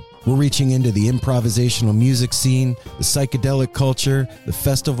us on. We're reaching into the improvisational music scene, the psychedelic culture, the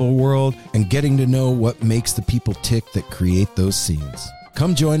festival world, and getting to know what makes the people tick that create those scenes.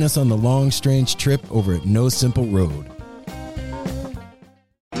 Come join us on the long, strange trip over at No Simple Road.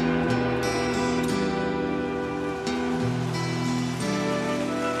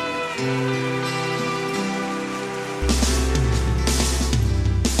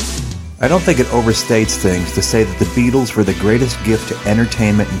 I don't think it overstates things to say that the Beatles were the greatest gift to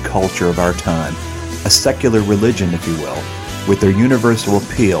entertainment and culture of our time, a secular religion, if you will, with their universal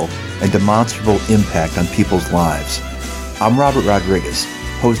appeal and demonstrable impact on people's lives. I'm Robert Rodriguez,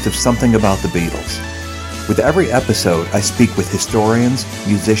 host of Something About the Beatles. With every episode, I speak with historians,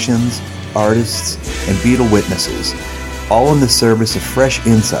 musicians, artists, and Beatle witnesses, all in the service of fresh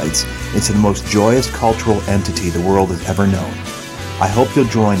insights into the most joyous cultural entity the world has ever known. I hope you'll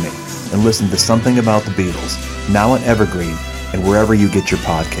join me and listen to Something About the Beatles, now on Evergreen and wherever you get your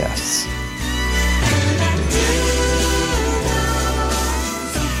podcasts.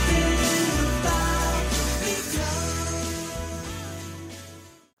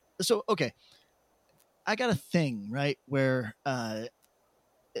 So, okay, I got a thing, right, where I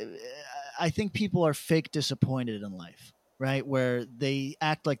think people are fake disappointed in life, right, where they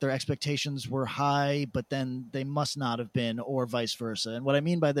act like their expectations were high, but then they must not have been, or vice versa. And what I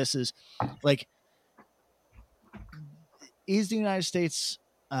mean by this is, like, is the United States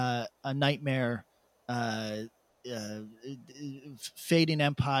a nightmare, fading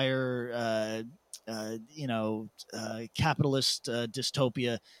empire, capitalist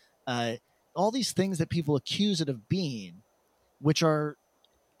dystopia, all these things that people accuse it of being, which are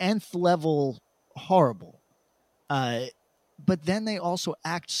nth level horrible. But then they also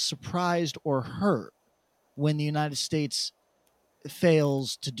act surprised or hurt when the United States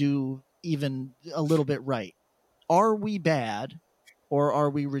fails to do even a little bit right. Are we bad or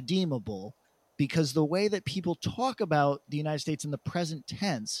are we redeemable? Because the way that people talk about the United States in the present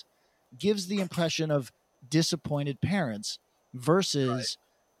tense gives the impression of disappointed parents versus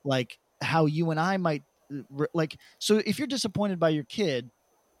like how you and I might like. So if you're disappointed by your kid,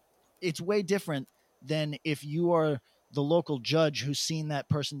 it's way different than if you are the local judge who's seen that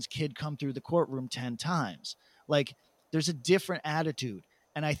person's kid come through the courtroom 10 times. Like, there's a different attitude.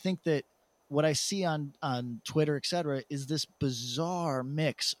 And I think that what I see on Twitter, et cetera, is this bizarre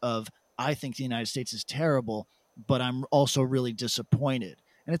mix of, I think the United States is terrible, but I'm also really disappointed.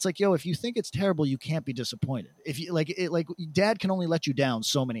 And it's like, yo, if you think it's terrible, you can't be disappointed. If you like dad can only let you down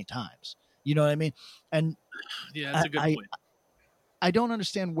so many times. You know what I mean? And yeah, that's a good point. I don't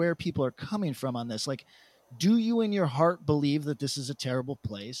understand where people are coming from on this. Like, do you in your heart believe that this is a terrible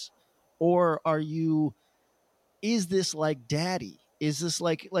place? Or is this like daddy? Is this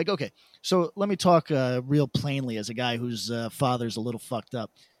like, okay, so let me talk real plainly as a guy whose father's a little fucked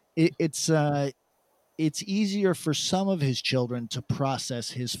up. It's it's easier for some of his children to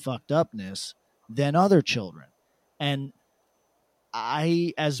process his fucked upness than other children. And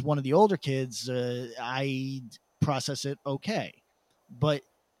I, as one of the older kids, I process it okay. But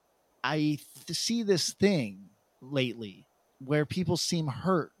I see this thing lately where people seem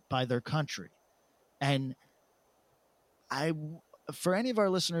hurt by their country. And for any of our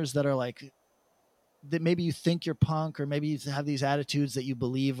listeners that are like, that maybe you think you're punk, or maybe you have these attitudes that you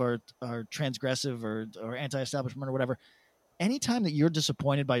believe are transgressive or anti-establishment or whatever, anytime that you're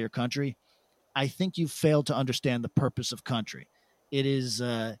disappointed by your country, I think you've failed to understand the purpose of country. It is,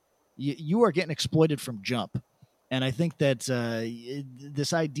 you are getting exploited from jump. And I think that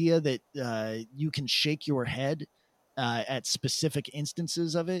this idea that you can shake your head at specific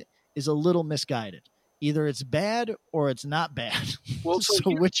instances of it is a little misguided. Either it's bad or it's not bad. Well, so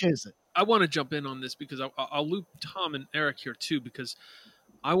which is it? I want to jump in on this because I'll loop Tom and Eric here too, because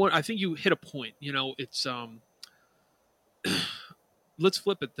I think you hit a point. You know, it's let's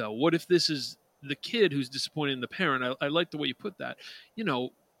flip it though. What if this is the kid who's disappointed in the parent? I like the way you put that. You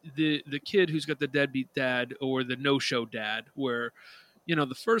know, the kid who's got the deadbeat dad or the no-show dad, where, you know,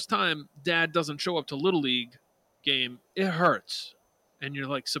 the first time dad doesn't show up to Little League game, it hurts, and you're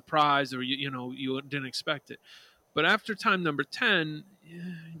like surprised, or you know you didn't expect it. But after time number 10,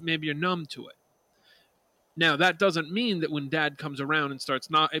 maybe you're numb to it. Now, that doesn't mean that when dad comes around and starts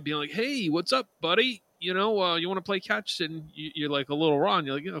not being like, hey, what's up, buddy? You know, you want to play catch? And you're like a little raw, and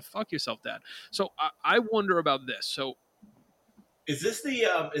you're like, you know, fuck yourself, dad. So I wonder about this. So is this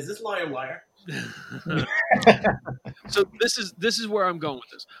Liar Liar? So this is where I'm going with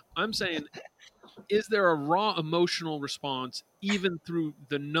this. I'm saying, is there a raw emotional response even through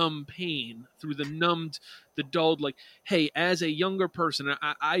the numb pain, through the dulled, like, hey, as a younger person,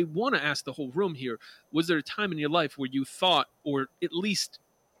 I want to ask the whole room here, was there a time in your life where you thought, or at least,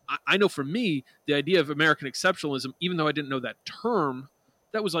 I know for me, the idea of American exceptionalism, even though I didn't know that term,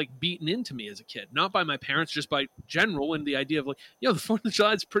 that was like beaten into me as a kid, not by my parents, just by general, and the idea of like, the 4th of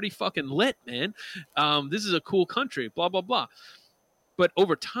July is pretty fucking lit, man. This is a cool country, blah, blah, blah. But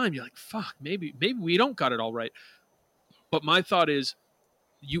over time, you're like, fuck, maybe we don't got it all right. But my thought is,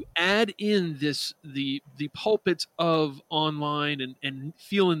 you add in the pulpits of online and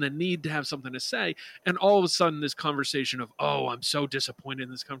feeling the need to have something to say, and all of a sudden this conversation of, oh, I'm so disappointed in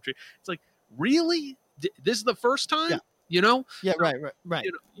this country. It's like, really? This is the first time? Yeah. You know? Yeah, right.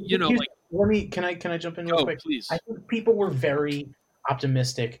 You know, like, can I jump in real quick? Please. I think people were very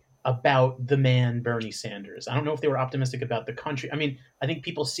optimistic about the man Bernie Sanders. I don't know if they were optimistic about the country. I mean, I think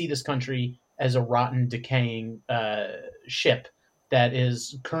people see this country as a rotten, decaying ship that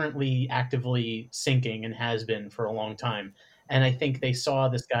is currently actively sinking and has been for a long time. And I think they saw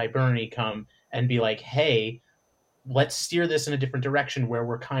this guy Bernie come and be like, hey, let's steer this in a different direction where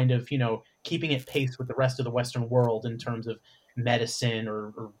we're kind of, keeping it pace with the rest of the Western world in terms of medicine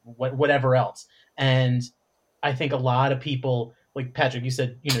or whatever else. And I think a lot of people, like Patrick, you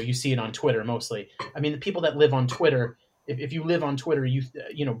said, you see it on Twitter mostly. I mean, the people that live on Twitter, if you live on Twitter,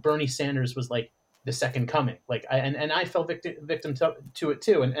 Bernie Sanders was like the second coming. Like, I fell victim to it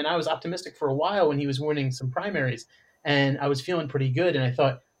too. And I was optimistic for a while when he was winning some primaries, and I was feeling pretty good. And I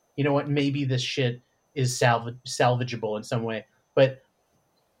thought, you know what, maybe this shit is salvageable in some way. But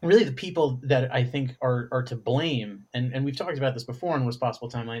really, the people that I think are to blame, and we've talked about this before in Responsible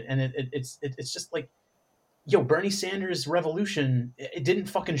Timeline, and it's just like, Bernie Sanders' revolution, it didn't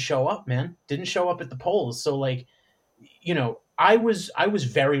fucking show up, man. Didn't show up at the polls. So like, I was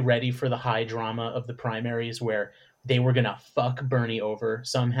very ready for the high drama of the primaries where they were going to fuck Bernie over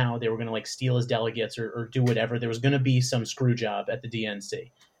somehow. They were going to like steal his delegates or do whatever. There was going to be some screw job at the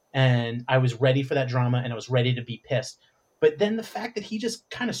DNC. And I was ready for that drama, and I was ready to be pissed. But then the fact that he just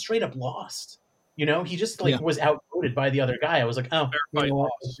kind of straight up lost, he just was outvoted by the other guy. I was like, oh, these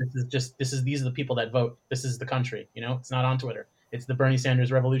are the people that vote. This is the country. It's not on Twitter. It's the Bernie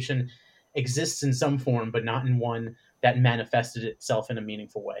Sanders revolution exists in some form, but not in one that manifested itself in a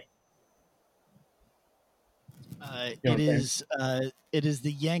meaningful way. It is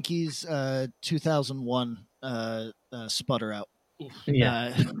the Yankees 2001 sputter out.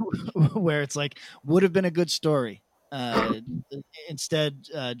 Yeah. Where it's like, would have been a good story. Instead,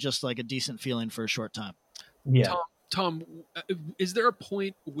 just like a decent feeling for a short time. Yeah. Tom, is there a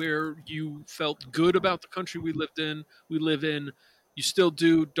point where you felt good about the country we live in? You still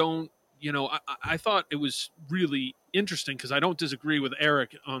do, don't, I thought it was really interesting because I don't disagree with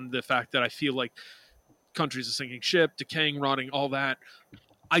Eric on the fact that I feel like country's a sinking ship, decaying, rotting, all that.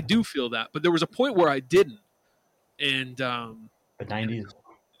 I do feel that, but there was a point where I didn't. And the 90s.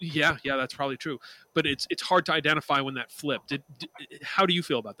 Yeah, that's probably true. But it's hard to identify when that flipped. How do you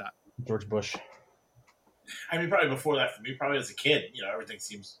feel about that? George Bush. I mean, probably before that for me, probably as a kid, everything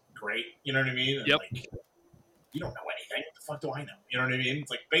seems great. You know what I mean? And like, you don't know anything. What the fuck do I know? You know what I mean?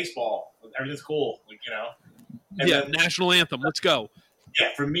 It's like baseball. Everything's cool. Like, And yeah, then, national anthem. Let's go. Yeah,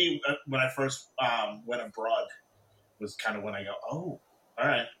 for me, when I first went abroad, was kind of when I go, oh, all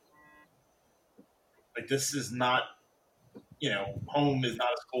right. Like, this is not, home is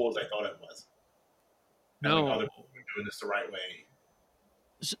not as cool as I thought it was. And No. like other people are doing this the right way.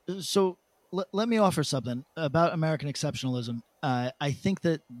 So let me offer something about American exceptionalism. I think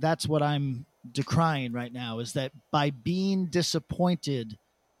that's what I'm decrying right now, is that by being disappointed,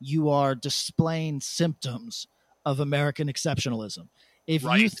 you are displaying symptoms of American exceptionalism. If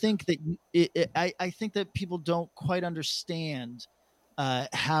you think that I think that people don't quite understand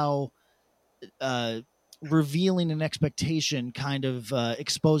how revealing an expectation kind of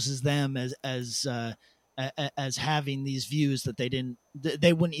exposes them as having these views that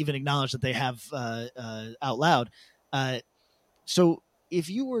they wouldn't even acknowledge that they have out loud. So if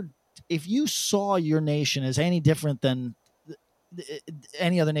you saw your nation as any different than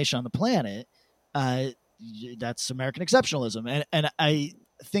any other nation on the planet, that's American exceptionalism. And I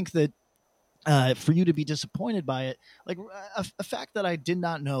think that for you to be disappointed by it, like a fact that I did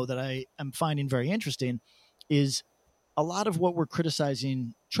not know that I am finding very interesting is a lot of what we're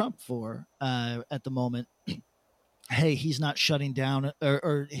criticizing Trump for at the moment. Hey, he's not shutting down,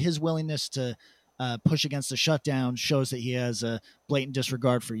 or his willingness to push against the shutdown shows that he has a blatant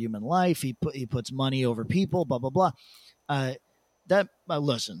disregard for human life. He puts money over people, blah, blah, blah.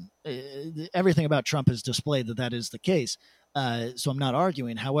 Listen, everything about Trump has displayed that is the case. So I'm not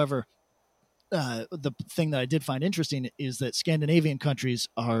arguing. However, the thing that I did find interesting is that Scandinavian countries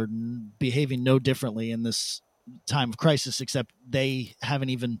are behaving no differently in this time of crisis, except they haven't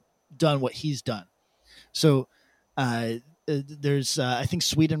even done what he's done. So there's, I think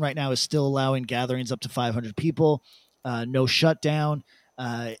Sweden right now is still allowing gatherings up to 500 people, no shutdown.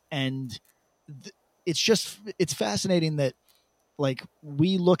 And it's fascinating that, like,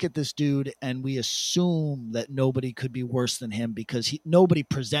 we look at this dude and we assume that nobody could be worse than him because nobody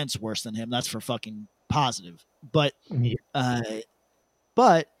presents worse than him. That's for fucking positive. But,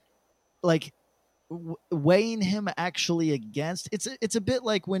 like, weighing him actually against, it's a bit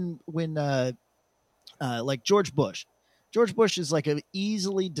like when like George Bush is like an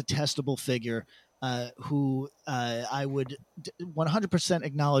easily detestable figure who I would 100%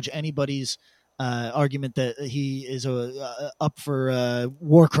 acknowledge anybody's argument that he is up for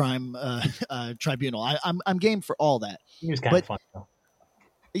war crime tribunal. I'm game for all that. He was kind of funny though.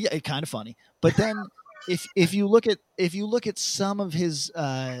 Yeah, kind of funny. But then if you look at some of his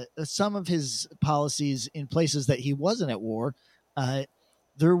policies in places that he wasn't at war,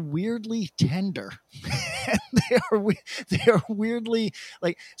 they're weirdly tender. they are weirdly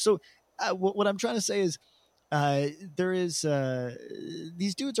like, so what I'm trying to say is there is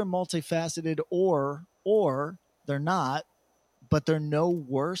these dudes are multifaceted, or they're not, but they're no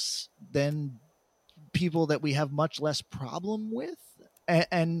worse than people that we have much less problem with.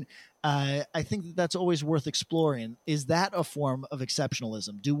 And I think that's always worth exploring. Is that a form of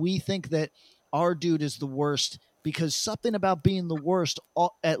exceptionalism? Do we think that our dude is the worst because something about being the worst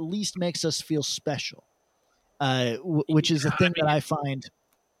at least makes us feel special? Which is a thing that I find.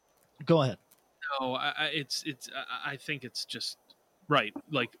 Go ahead. No, I think it's just right.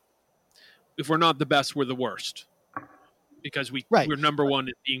 Like, if we're not the best, we're the worst because we're number one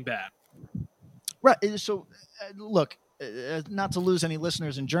at being bad. Right. So, look, not to lose any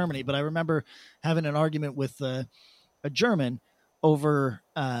listeners in Germany, but I remember having an argument with a German over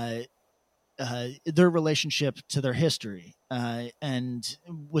their relationship to their history, and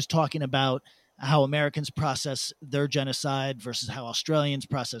was talking about how Americans process their genocide versus how Australians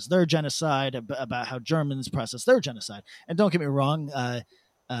process their genocide, about how Germans process their genocide. And don't get me wrong,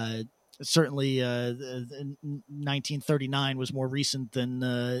 certainly 1939 was more recent than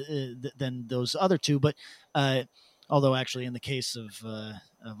those other two, but although actually in the case of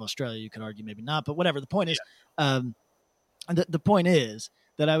Australia, you could argue maybe not, but whatever. The point is, the point is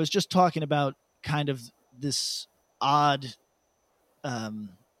that I was just talking about kind of this odd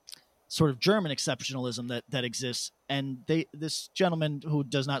sort of German exceptionalism that exists. And this gentleman who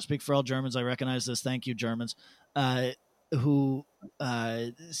does not speak for all Germans, I recognize this, thank you, Germans, who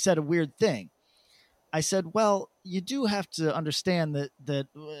said a weird thing. I said, well, you do have to understand that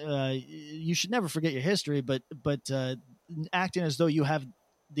you should never forget your history, but acting as though you have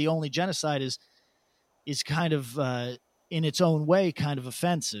the only genocide is kind of in its own way kind of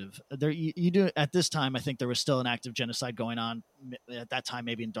offensive. There, you do at this time. I think there was still an active genocide going on at that time,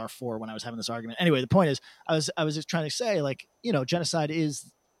 maybe in Darfur when I was having this argument. Anyway, the point is, I was just trying to say, like, genocide is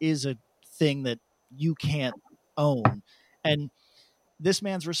a thing that you can't own. And this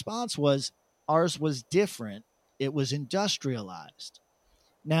man's response was, ours was different. It was industrialized.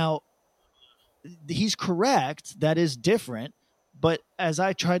 Now, he's correct. That is different. But as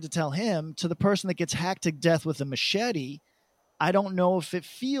I tried to tell him, to the person that gets hacked to death with a machete, I don't know if it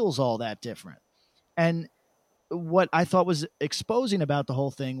feels all that different. And what I thought was exposing about the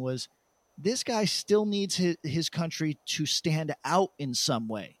whole thing was this guy still needs his country to stand out in some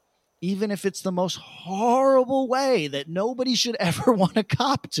way, even if it's the most horrible way that nobody should ever want to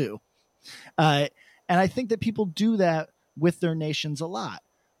cop to. And I think that people do that with their nations a lot.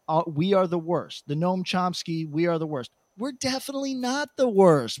 We are the worst. The Noam Chomsky, we are the worst. We're definitely not the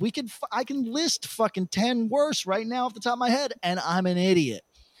worst. I can list fucking 10 worse right now off the top of my head, and I'm an idiot.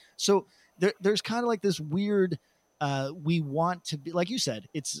 So there's kind of like this weird, we want to be, like you said,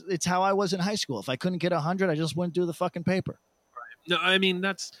 it's how I was in high school. If I couldn't get 100, I just wouldn't do the fucking paper. Right. No,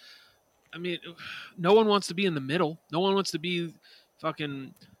 no one wants to be in the middle. No one wants to be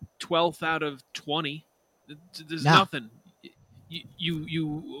fucking 12th out of 20. There's nothing.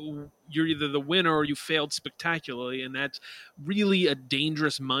 You're either the winner or you failed spectacularly, and that's really a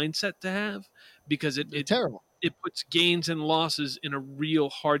dangerous mindset to have, because it's terrible. It puts gains and losses in a real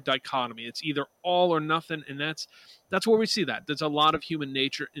hard dichotomy. It's either all or nothing, and that's where we see that. There's a lot of human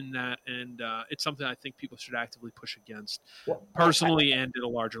nature in that, and it's something I think people should actively push against, personally and at a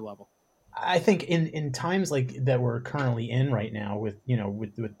larger level. I think in times like that we're currently in right now, with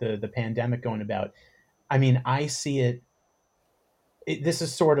the pandemic going about, I mean, I see it. This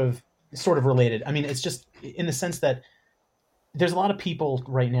is sort of related. I mean, it's just in the sense that there's a lot of people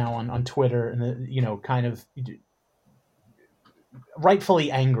right now on Twitter and kind of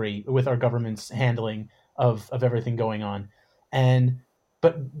rightfully angry with our government's handling of everything going on.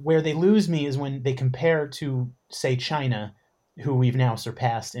 But where they lose me is when they compare to, say, China, who we've now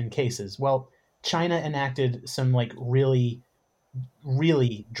surpassed in cases. Well, China enacted some like really,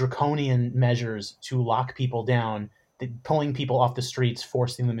 really draconian measures to lock people down, pulling people off the streets,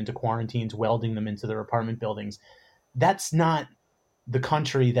 forcing them into quarantines, welding them into their apartment buildings. That's not the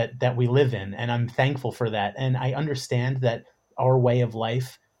country that we live in, and I'm thankful for that. And I understand that our way of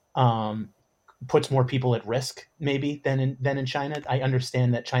life puts more people at risk maybe than in China. I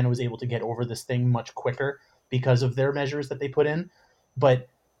understand that China was able to get over this thing much quicker because of their measures that they put in. But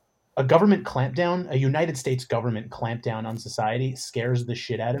a government clampdown, a United States government clampdown on society scares the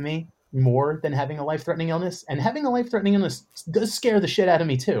shit out of me more than having a life-threatening illness. And having a life-threatening illness does scare the shit out of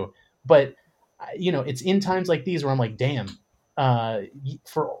me too. But, it's in times like these where I'm like, damn,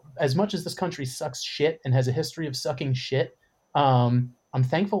 for as much as this country sucks shit and has a history of sucking shit, I'm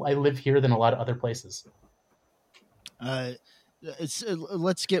thankful I live here than a lot of other places.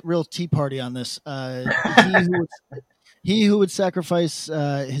 Let's get real Tea Party on this. He who would sacrifice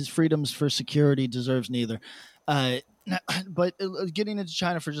his freedoms for security deserves neither. But getting into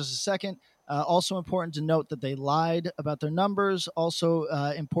China for just a second, also important to note that they lied about their numbers. Also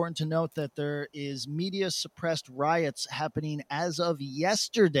important to note that there is media suppressed riots happening as of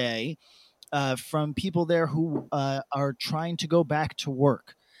yesterday from people there who are trying to go back to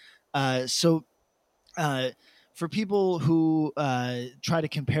work. For people who try to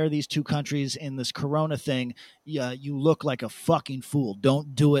compare these two countries in this Corona thing, you look like a fucking fool.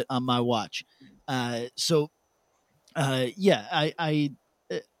 Don't do it on my watch. I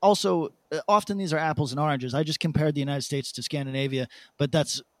also often these are apples and oranges. I just compared the United States to Scandinavia, but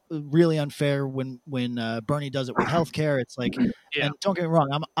that's really unfair when Bernie does it with healthcare. It's like, and don't get me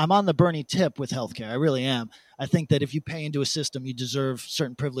wrong, I'm on the Bernie tip with healthcare. I really am. I think that if you pay into a system, you deserve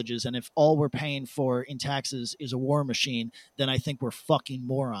certain privileges. And if all we're paying for in taxes is a war machine, then I think we're fucking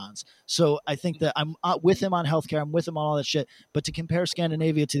morons. So I think that I'm with him on healthcare. I'm with him on all that shit. But to compare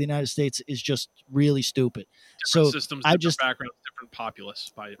Scandinavia to the United States is just really stupid. Different systems, different backgrounds, different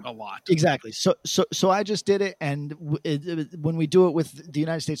populace by a lot. Exactly. So I just did it. And when we do it with the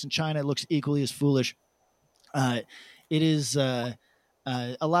United States and China, it looks equally as foolish. It is a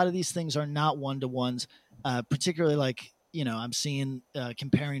lot of these things are not one-to-ones. Particularly like, I'm seeing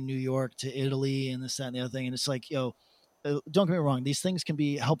comparing New York to Italy and this, that, and the other thing. And it's like, don't get me wrong. These things can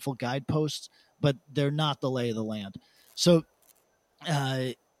be helpful guideposts, but they're not the lay of the land. So,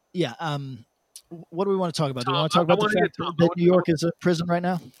 what do we want to talk about? Tom, do we want to talk about the fact that New York is a prison right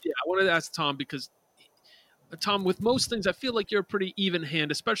now? Yeah, I wanted to ask Tom because, Tom, with most things, I feel like you're a pretty even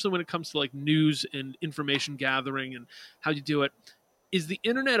hand, especially when it comes to like news and information gathering and how you do it. Is the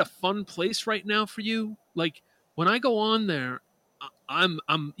internet a fun place right now for you? Like when I go on there, I'm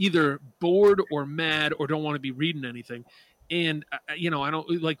either bored or mad or don't want to be reading anything. And, I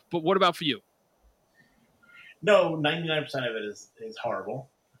don't like, but what about for you? No, 99% of it is horrible.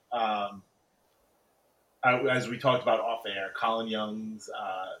 as we talked about off air, Colin Young's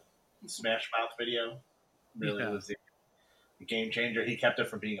Smash Mouth video really was the game changer. He kept it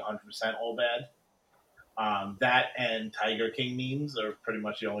from being 100% all bad. That and Tiger King memes are pretty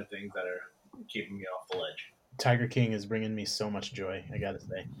much the only things that are keeping me off the ledge. Tiger King is bringing me so much joy, I gotta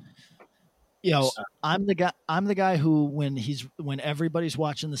say. I'm the guy who when everybody's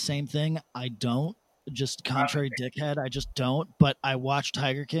watching the same thing, I don't. Just contrary dickhead, I just don't. But I watch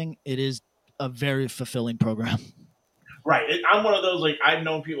Tiger King. It is a very fulfilling program. Right. I'm one of those, like, I've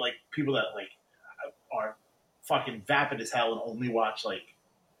known people that like are fucking vapid as hell and only watch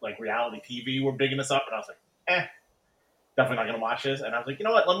like reality TV were bigging us up, and I was like, definitely not gonna watch this. And I was like, you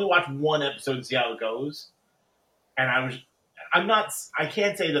know what? Let me watch one episode and see how it goes. And I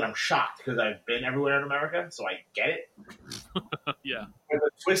can't say that I'm shocked because I've been everywhere in America, so I get it. Yeah. But the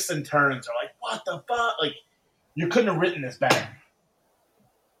twists and turns are like, what the fuck? Like, you couldn't have written this better.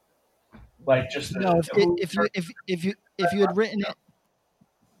 Like, just if you had written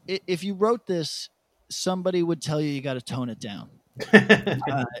it, if you wrote this, somebody would tell you got to tone it down.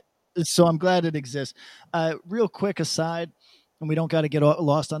 So I'm glad it exists. Real quick aside, and we don't got to get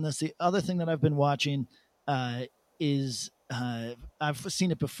lost on this. The other thing that I've been watching is I've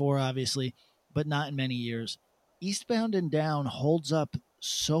seen it before, obviously, but not in many years. Eastbound and Down holds up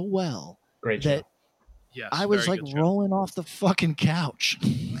so well. Great show. Yes, I was like rolling off the fucking couch.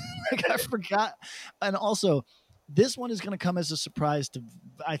 Like I forgot. And also, this one is going to come as a surprise to,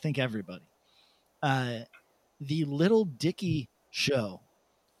 I think, everybody. The Little Dicky show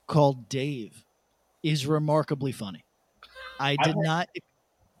called Dave is remarkably funny. I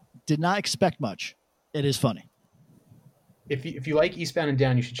did not expect much. It is funny. If you like Eastbound and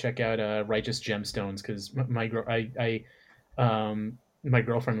Down, you should check out Righteous Gemstones, because my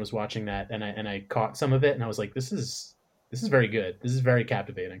girlfriend was watching that, and I caught some of it, and I was like, this is very good. This is very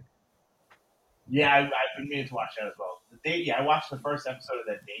captivating. Yeah, I've been meaning to watch that as well. I watched the first episode of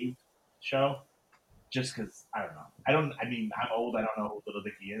that Dave show just because I don't know. I'm old. I don't know who Little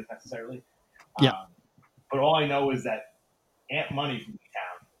Dicky is necessarily. Yeah. But all I know is that Aunt Money from the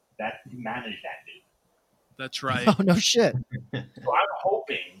town that managed that dude. That's right. Oh no shit. So I'm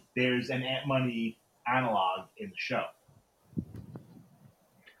hoping there's an Aunt Money analog in the show.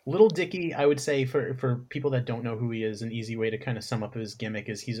 Little Dicky, I would say, for people that don't know who he is, an easy way to kind of sum up his gimmick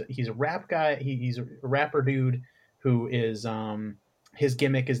is he's a rap guy. He's a rapper dude who is his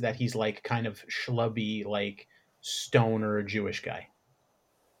gimmick is that he's like kind of schlubby, like stoner Jewish guy.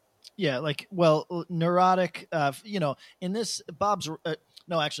 Yeah, like, well, neurotic. In this, Bob's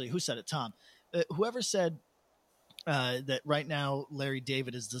no, actually, who said it? Tom. Whoever said that right now Larry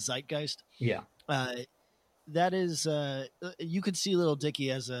David is the zeitgeist. Yeah. That is, you could see Little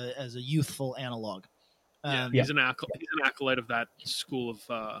Dicky as a youthful analog. He's an acolyte of that school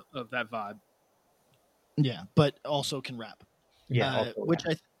of that vibe. Yeah, but also can rap. Yeah,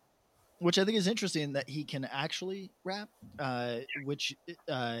 which I think is interesting that he can actually rap. Which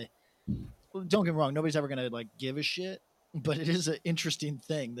don't get me wrong, nobody's ever gonna like give a shit, but it is an interesting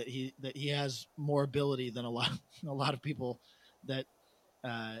thing that he has more ability than a lot of people that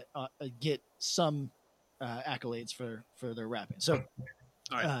get some accolades for their rapping. So,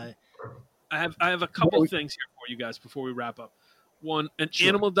 all right. I have a couple things here for you guys before we wrap up. One,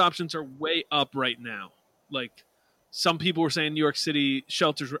 animal adoptions are way up right now. Like, some people were saying New York City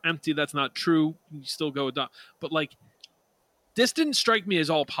shelters were empty. That's not true. You still go adopt. But like, this didn't strike me as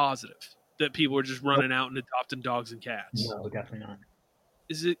all positive that people were just running out and adopting dogs and cats. No, definitely not.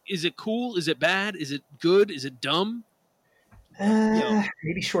 Is it cool? Is it bad? Is it good? Is it dumb?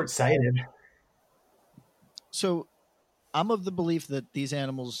 Maybe short-sighted. So I'm of the belief that these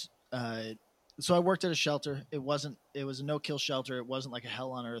animals, so I worked at a shelter. It was a no-kill shelter. It wasn't like a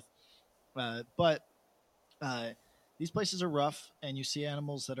hell on earth. But these places are rough, and you see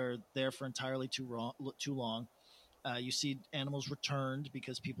animals that are there for entirely too long. You see animals returned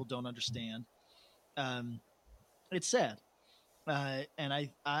because people don't understand. It's sad. And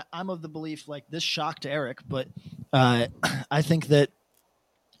I'm of the belief, like, this shocked Eric, but I think that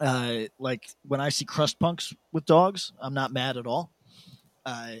like when I see crust punks with dogs, I'm not mad at all.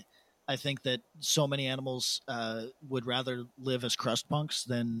 I think that so many animals would rather live as crust punks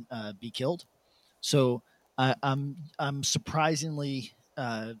than be killed. So I'm surprisingly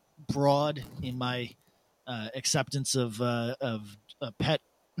broad in my acceptance of pet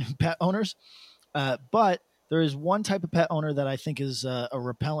owners, but there is one type of pet owner that I think is a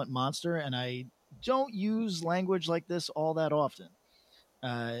repellent monster, and I don't use language like this all that often.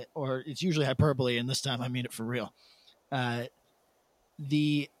 Or it's usually hyperbole, and this time I mean it for real.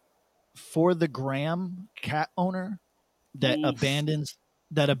 The for the gram cat owner that abandons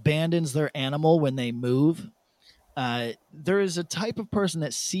that abandons their animal when they move. There is a type of person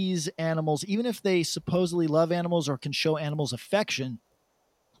that sees animals, even if they supposedly love animals or can show animals affection.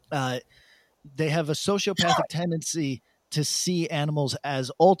 They have a sociopathic tendency to see animals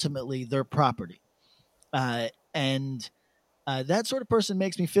as ultimately their property. And that sort of person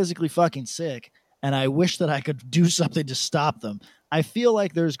makes me physically fucking sick. And I wish that I could do something to stop them. I feel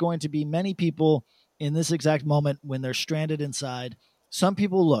like there's going to be many people in this exact moment when they're stranded inside. Some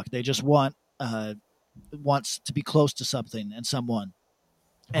people, look, they just wants to be close to something and someone,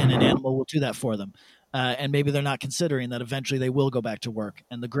 and an animal will do that for them. And maybe they're not considering that eventually they will go back to work,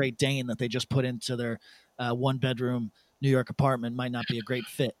 and the Great Dane that they just put into their 1-bedroom New York apartment might not be a great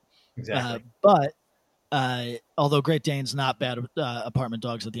fit. Exactly. But although Great Danes not bad apartment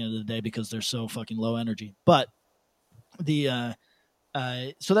dogs at the end of the day because they're so fucking low energy. But the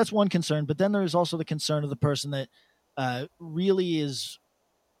so that's one concern. But then there's also the concern of the person that really is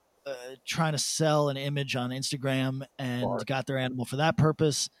trying to sell an image on Instagram and got their animal for that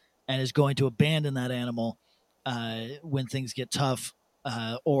purpose and is going to abandon that animal when things get tough,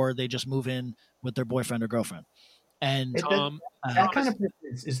 or they just move in with their boyfriend or girlfriend. And that kind of person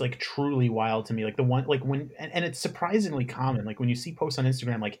is like truly wild to me. Like the one, like when, and it's surprisingly common. Like when you see posts on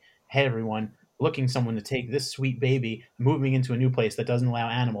Instagram, like, "Hey everyone, looking someone to take this sweet baby, moving into a new place that doesn't allow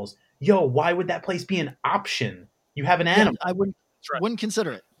animals." Yo, why would that place be an option? You have an animal. I wouldn't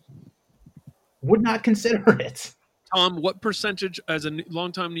consider it. Would not consider it. Tom, what percentage, as a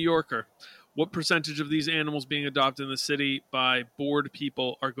longtime New Yorker, what percentage of these animals being adopted in the city by bored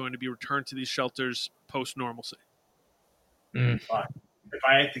people are going to be returned to these shelters post-normalcy? If I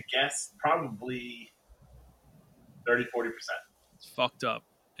had to guess, probably 30-40%. It's fucked up.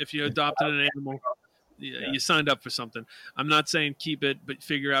 If you adopted an animal, you signed up for something. I'm not saying keep it, but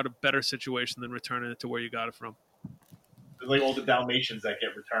figure out a better situation than returning it to where you got it from. There's like all the Dalmatians that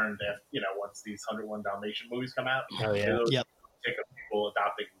get returned, once these 101 Dalmatian movies come out. Oh yeah. Yep. Take up people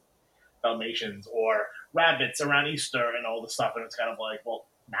adopting Dalmatians or rabbits around Easter and all the stuff, and it's kind of like, well,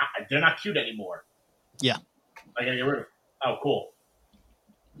 they're not cute anymore. Yeah. I gotta get rid of them. Oh, cool.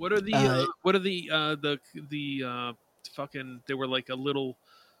 What are the fucking? They were like a little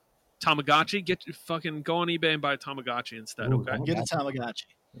Tamagotchi. Go on eBay and buy a Tamagotchi instead. Ooh, okay, get a Tamagotchi.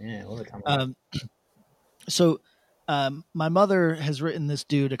 Yeah, I love a Tamagotchi. So, my mother has written this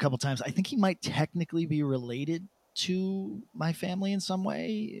dude a couple times. I think he might technically be related to my family in some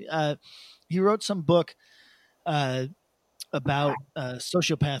way. He wrote some book about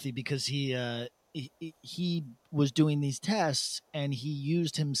sociopathy because he was doing these tests and he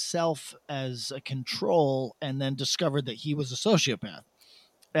used himself as a control and then discovered that he was a sociopath.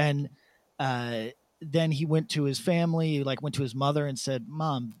 And then he went to his family, went to his mother and said,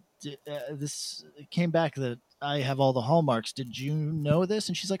 "Mom, this came back that I have all the hallmarks. Did you know this?"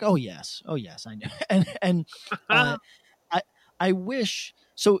 And she's like, "Oh yes, I know." And I wish.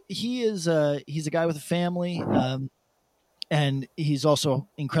 So he's a guy with a family, and he's also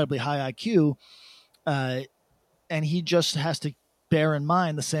incredibly high IQ. And he just has to bear in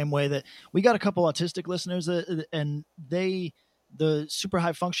mind the same way that we got a couple autistic listeners, and the super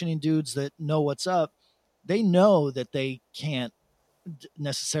high functioning dudes that know what's up, they know that they can't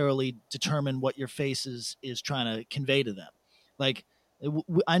necessarily determine what your face is trying to convey to them. Like,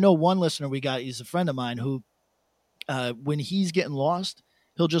 I know one listener we got, he's a friend of mine who, when he's getting lost,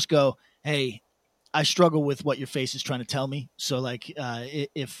 he'll just go, "Hey, I struggle with what your face is trying to tell me. So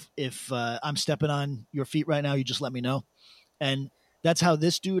if I'm stepping on your feet right now, you just let me know." And that's how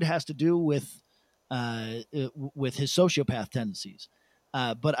this dude has to do with his sociopath tendencies.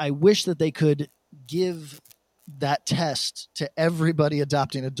 But I wish that they could give that test to everybody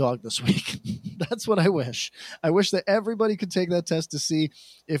adopting a dog this week. That's what I wish. I wish that everybody could take that test to see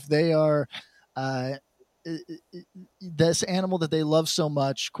if they are this animal that they love so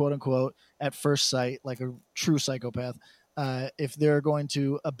much, quote unquote, at first sight, like a true psychopath, if they're going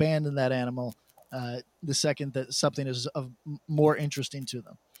to abandon that animal the second that something is of more interesting to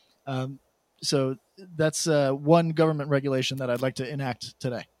them. So that's one government regulation that I'd like to enact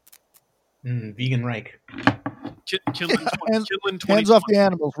today. Vegan Reich. Hands off the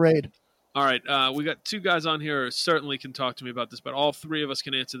animals, raid. All right, we got two guys on here who certainly can talk to me about this, but all three of us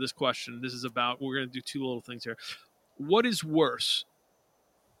can answer this question. This is about, we're going to do two little things here. What is worse,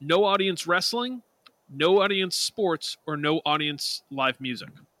 no audience wrestling, no audience sports, or no audience live music?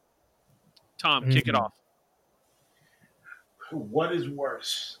 Tom, kick it off. What is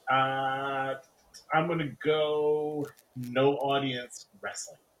worse? I'm going to go no audience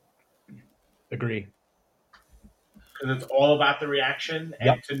wrestling. Agree. Because it's all about the reaction,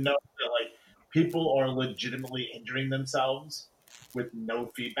 and to know that people are legitimately injuring themselves with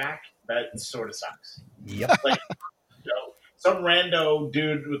no feedback, that sort of sucks. Yep. Like, some rando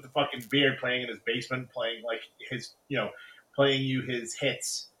dude with the fucking beard playing in his basement, playing like his, playing you his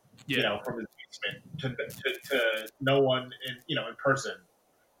hits, from his basement to no one in person.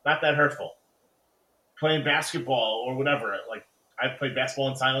 Not that hurtful. Playing basketball or whatever, like I've played basketball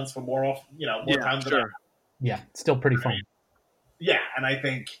in silence for more times than I have. Yeah, still pretty fun. Yeah, and I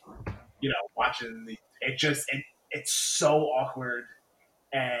think watching it's so awkward,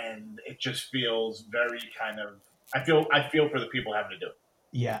 and it just feels very kind of. I feel for the people having to do it.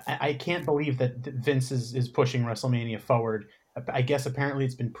 Yeah, I can't believe that Vince is pushing WrestleMania forward. I guess apparently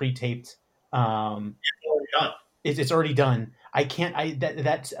it's been pre-taped. It's already done. It's already done. I can't.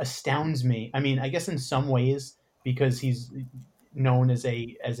 That astounds me. I mean, I guess in some ways because he's known as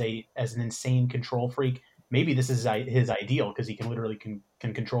an insane control freak. Maybe this is his ideal because he can literally can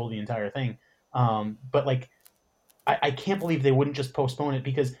control the entire thing. But like, I can't believe they wouldn't just postpone it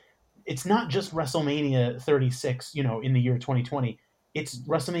because it's not just WrestleMania 36. In the year 2020, it's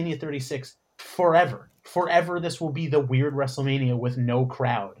WrestleMania 36 forever. Forever, this will be the weird WrestleMania with no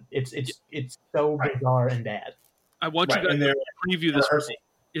crowd. It's so bizarre and bad. I want you guys to preview this.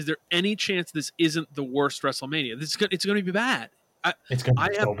 Is there any chance this isn't the worst WrestleMania? It's going to be bad. It's going to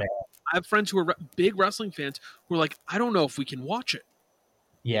be so bad. I have friends who are big wrestling fans who are like, I don't know if we can watch it.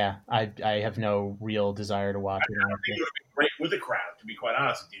 Yeah, I have no real desire to watch it. I think it would be great with a crowd, to be quite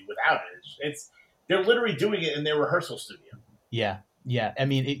honest with you. Without it, they're literally doing it in their rehearsal studio. Yeah. I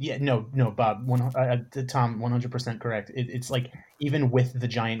mean, no, Bob, Tom, 100% correct. It's like even with the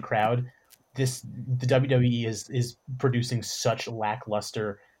giant crowd, the WWE is producing such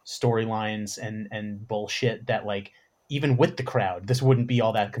lackluster storylines and bullshit that like even with the crowd, this wouldn't be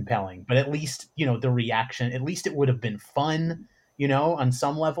all that compelling. But at least the reaction, at least it would have been fun, on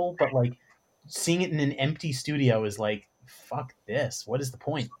some level. But like seeing it in an empty studio is like, fuck this. What is the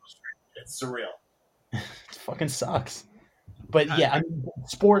point? It's surreal. It fucking sucks. But yeah, I mean,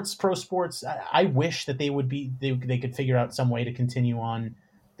 pro sports. I wish that they could figure out some way to continue on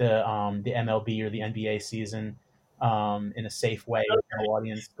the MLB or the NBA season in a safe way with no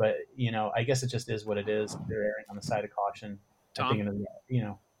audience. But I guess it just is what it is. They're erring on the side of caution. Tom?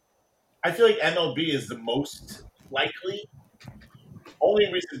 I feel like MLB is the most likely. Only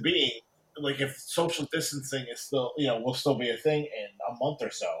reason being, like, if social distancing is still, will still be a thing in a month or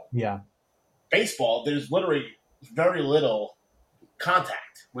so. Yeah. Baseball, there's literally very little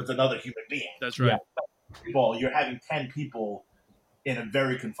contact with another human being. That's right. Yeah. Football, you're having 10 people in a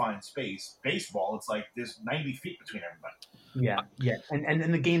very confined space. Baseball, it's like there's 90 feet between everybody. Yeah.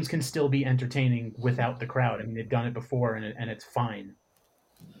 And the games can still be entertaining without the crowd. I mean, they've done it before, and it's fine.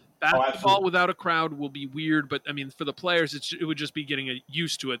 Basketball without a crowd will be weird, but I mean, for the players, it would just be getting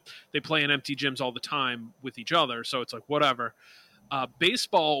used to it. They play in empty gyms all the time with each other, so it's like whatever.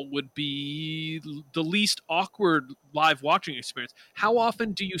 Baseball would be the least awkward live watching experience. How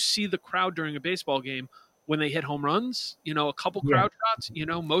often do you see the crowd during a baseball game when they hit home runs? A couple crowd shots.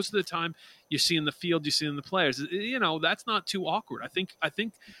 Most of the time you see in the field, you see in the players. That's not too awkward. I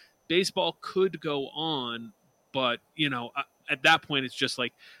think baseball could go on, but at that point, it's just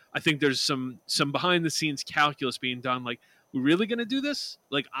like I think there's some behind the scenes calculus being done. Like, we're really going to do this?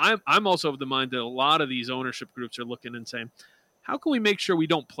 Like, I'm also of the mind that a lot of these ownership groups are looking and saying, how can we make sure we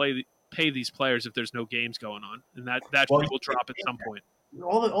don't pay these players if there's no games going on? And that will drop at some point.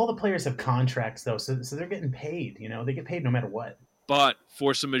 All the players have contracts though, so they're getting paid. They get paid no matter what. But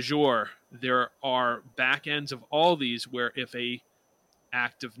force majeure, there are back ends of all these where if a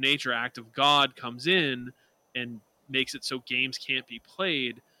act of nature, act of God comes in and makes it so games can't be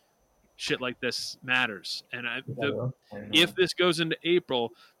played, shit like this matters. And if this goes into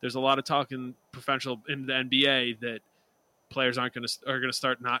April, there's a lot of talk in the NBA that players are going to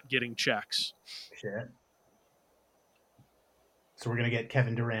start not getting checks. Shit. So we're going to get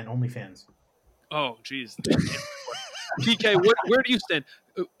Kevin Durant OnlyFans. Oh, geez. PK, where do you stand?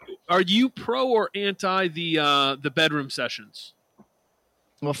 Are you pro or anti the bedroom sessions?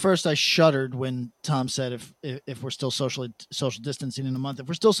 Well, first I shuddered when Tom said if we're still social distancing in a month. If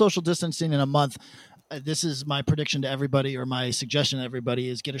we're still social distancing in a month, this is my prediction to everybody, or my suggestion to everybody,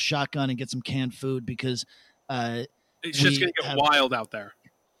 is get a shotgun and get some canned food, because it's just going to get wild out there.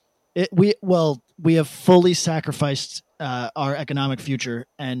 We have fully sacrificed our economic future,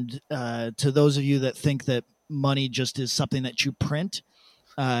 and to those of you that think that money just is something that you print,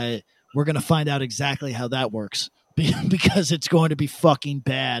 we're going to find out exactly how that works. Because it's going to be fucking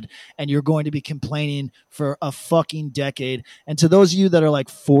bad, and you're going to be complaining for a fucking decade. And to those of you that are like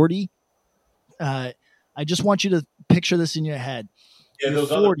 40, I just want you to picture this in your head. Yeah, you're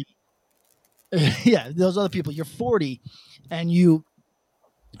 40. Yeah, those other people. You're 40, and you.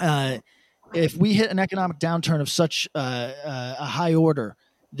 If we hit an economic downturn of such a high order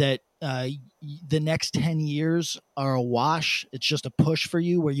that the next 10 years are a wash, it's just a push for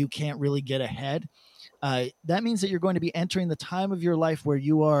you where you can't really get ahead. That means that you're going to be entering the time of your life where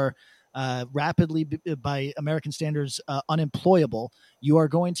you are rapidly, by American standards, unemployable. You are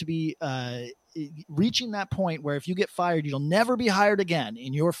going to be reaching that point where if you get fired, you'll never be hired again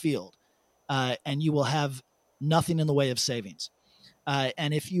in your field, and you will have nothing in the way of savings.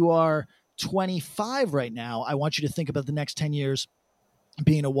 And if you are 25 right now, I want you to think about the next 10 years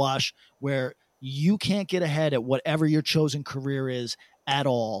being a wash where you can't get ahead at whatever your chosen career is at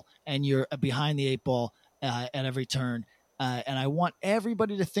all, and you're behind the eight ball at every turn. And I want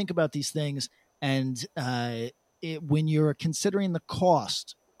everybody to think about these things. And when you're considering the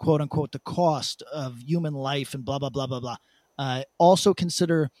cost, quote unquote, the cost of human life and blah, blah, blah, blah, blah, also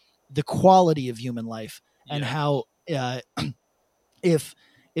consider the quality of human life and how if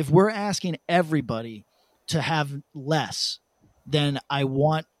we're asking everybody to have less, then I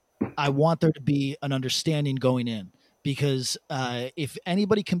want there to be an understanding going in, because if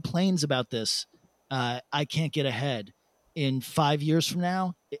anybody complains about this, I can't get ahead in 5 years from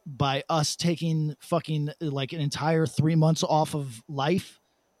now by us taking fucking like an entire 3 months off of life.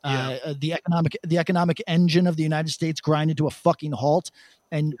 The economic engine of the United States grinded to a fucking halt,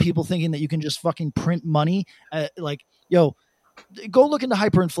 and people thinking that you can just fucking print money. Go look into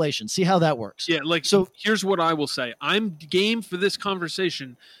hyperinflation, see how that works. Yeah, so here's what I will say. I'm game for this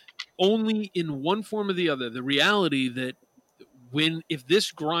conversation only in one form or the other. The reality that if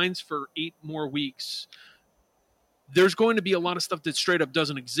this grinds for 8 more weeks, there's going to be a lot of stuff that straight up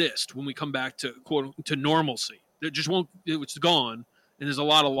doesn't exist when we come back to to normalcy. It just won't. It's gone, and there's a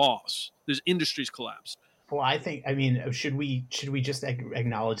lot of loss. There's industries collapsed. Well, I mean, should we just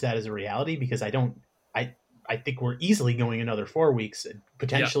acknowledge that as a reality? Because I think we're easily going another 4 weeks,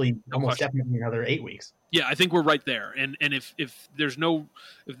 potentially almost definitely another 8 weeks. Yeah, I think we're right there. And if there's no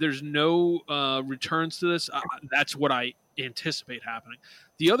returns to this, that's what I anticipate happening.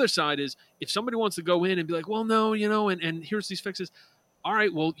 The other side is if somebody wants to go in and be like, well, no, and here's these fixes. All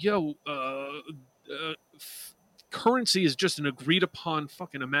right, well, currency is just an agreed upon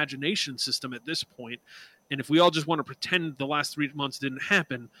fucking imagination system at this point. And if we all just want to pretend the last 3 months didn't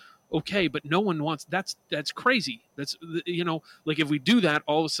happen, okay, but no one wants that's crazy. That's like if we do that,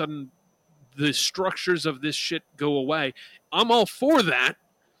 all of a sudden the structures of this shit go away. I'm all for that,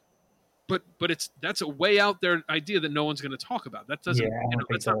 but that's a way out there idea that no one's going to talk about. That doesn't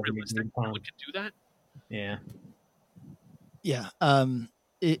that's not realistic. No one can do that. Yeah.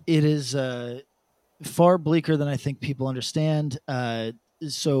 It is far bleaker than I think people understand.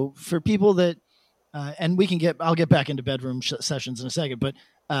 So for people that and I'll get back into bedroom sessions in a second, but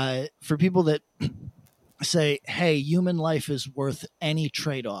for people that say, hey, human life is worth any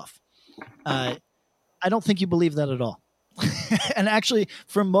trade-off, I don't think you believe that at all. And actually,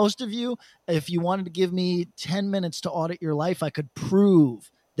 for most of you, if you wanted to give me 10 minutes to audit your life, I could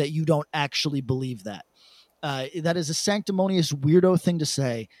prove that you don't actually believe that. That is a sanctimonious weirdo thing to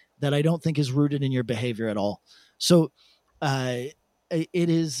say that I don't think is rooted in your behavior at all. So it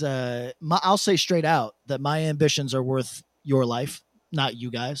is, I'll say straight out that my ambitions are worth your life, not you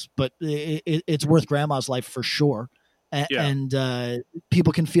guys, but it's worth grandma's life for sure. And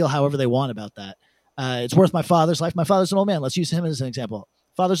people can feel however they want about that. It's worth my father's life. My father's an old man. Let's use him as an example.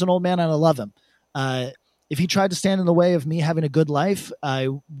 Father's an old man and I love him. If he tried to stand in the way of me having a good life, I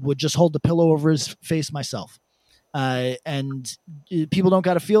would just hold the pillow over his face myself. And people don't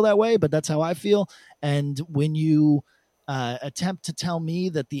got to feel that way, but that's how I feel. And when you attempt to tell me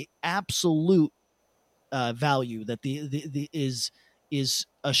that the absolute value that the is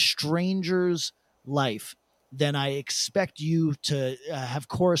a stranger's life, then I expect you to have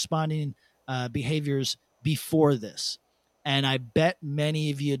corresponding behaviors before this. And I bet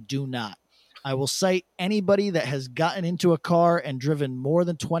many of you do not. I will cite anybody that has gotten into a car and driven more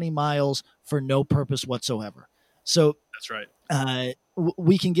than 20 miles for no purpose whatsoever. So that's right.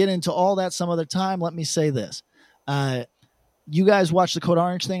 We can get into all that some other time. Let me say this. You guys watched the Code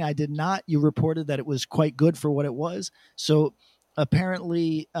Orange thing. I did not. You reported that it was quite good for what it was. So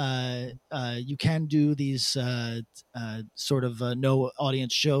apparently you can do these sort of no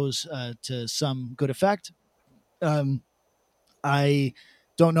audience shows to some good effect. I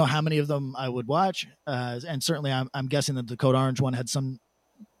don't know how many of them I would watch. And certainly I'm guessing that the Code Orange one had some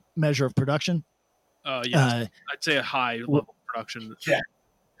measure of production. Yes, I'd say a high level production. Yeah.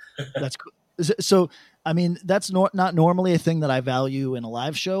 That's cool. So, I mean, that's not normally a thing that I value in a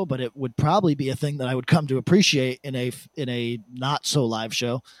live show, but it would probably be a thing that I would come to appreciate in a not so live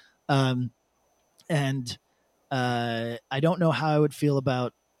show. And I don't know how I would feel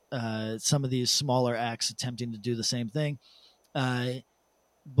about some of these smaller acts attempting to do the same thing.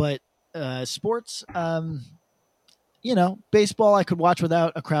 But sports, baseball I could watch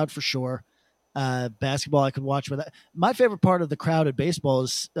without a crowd for sure. Basketball I could watch without. My favorite part of the crowd at baseball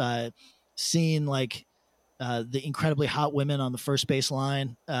is seeing like the incredibly hot women on the first base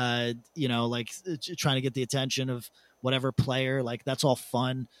line, like trying to get the attention of whatever player. Like that's all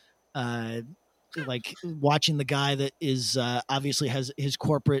fun. Like watching the guy that is obviously has his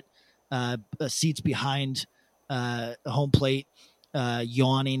corporate seats behind home plate,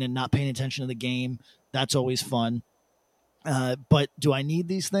 yawning and not paying attention to the game. That's always fun. But do I need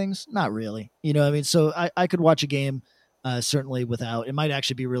these things? Not really. You know what I mean? So I could watch a game certainly without. It might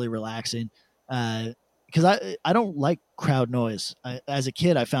actually be really relaxing because I don't like crowd noise. As a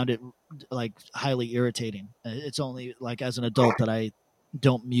kid, I found it like highly irritating. It's only like as an adult that I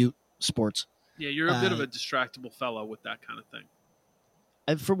don't mute sports. Yeah, you're a bit of a distractible fellow with that kind of thing.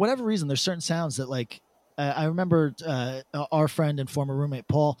 And for whatever reason, there's certain sounds that like I remember our friend and former roommate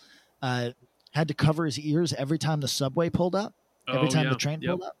Paul had to cover his ears every time the subway pulled up, every time the train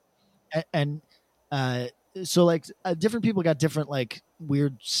pulled up. And so like different people got different like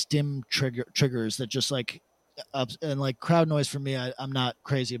weird stim triggers that just like up and like crowd noise for me. I'm not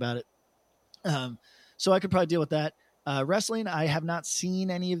crazy about it. So I could probably deal with that. Wrestling, I have not seen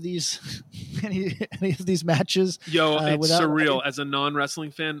any of these any of these matches. Yo, it's surreal. As a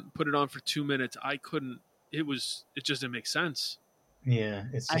non-wrestling fan, put it on for 2 minutes. I couldn't. It just didn't make sense. Yeah,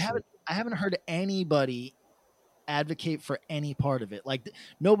 I haven't heard anybody advocate for any part of it. Like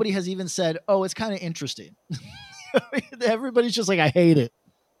nobody has even said, "Oh, it's kind of interesting." Everybody's just like, "I hate it."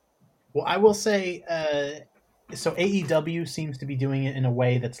 Well, I will say, so AEW seems to be doing it in a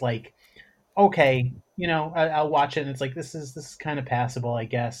way that's like, okay, I'll watch it, and it's like this is kind of passable, I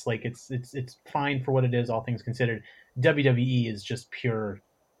guess. Like it's fine for what it is, all things considered. WWE is just pure,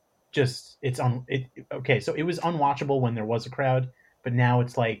 okay. So it was unwatchable when there was a crowd, but now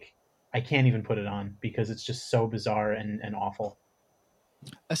it's like I can't even put it on because it's just so bizarre and awful.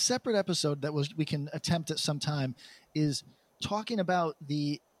 A separate episode that we can attempt at some time is talking about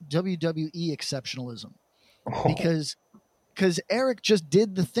the WWE exceptionalism, because Eric just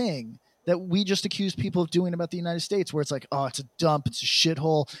did the thing that we just accused people of doing about the United States, where it's like, oh, it's a dump, it's a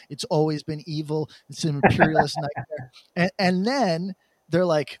shithole, it's always been evil, it's an imperialist nightmare, and then they're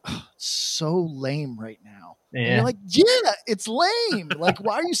like, oh, it's so lame right now. Yeah. And you're like, yeah, it's lame. Like,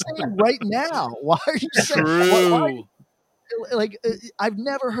 why are you saying right now? Why are you saying? Why like, I've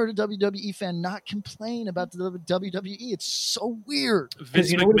never heard a WWE fan not complain about the WWE. It's so weird.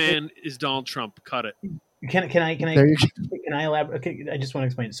 Vince McMahon is Donald Trump. Cut it. Can I elaborate? Okay, I just want to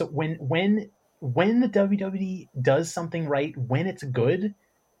explain. So when the WWE does something right, when it's good,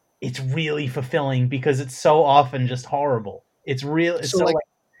 it's really fulfilling because it's so often just horrible. It's real. It's so like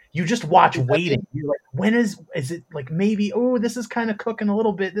you just watch waiting. You're like, when is it like maybe? Oh, this is kind of cooking a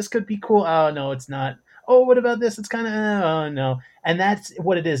little bit. This could be cool. Oh no, it's not. Oh, what about this? It's kind of oh no. And that's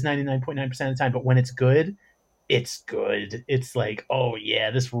what it is 99.9% of the time. But when it's good, it's good. It's like, oh yeah,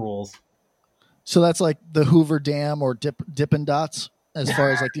 this rules. So that's like the Hoover Dam or Dippin' Dots as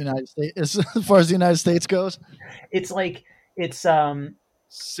far as like the United States, as far as the United States goes. It's like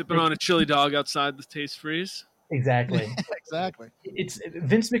sipping on a chili dog outside the Taste Freeze. Exactly. Exactly. It's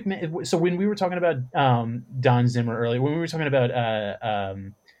Vince McMahon. So when we were talking about Don Zimmer earlier, when we were talking about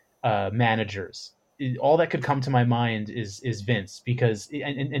managers, all that could come to my mind is Vince, because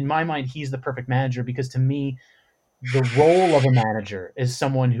in my mind he's the perfect manager, because to me the role of a manager is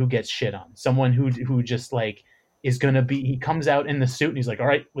someone who gets shit on, someone who just like is going to be, he comes out in the suit and he's like, all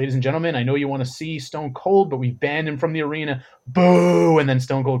right, ladies and gentlemen, I know you want to see Stone Cold, but we've banned him from the arena. Boo. And then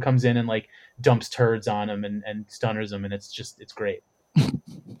Stone Cold comes in and like dumps turds on him and stunners him. And it's great.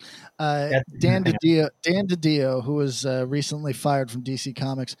 Dan DiDio, who was recently fired from DC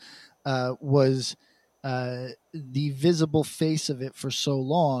Comics, was the visible face of it for so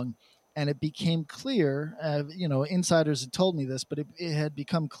long. And it became clear, insiders had told me this, but it had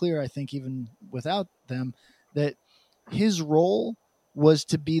become clear, I think, even without them, that his role was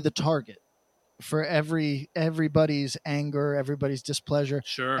to be the target for everybody's anger, everybody's displeasure.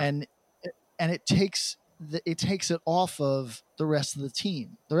 Sure. And it takes it off of the rest of the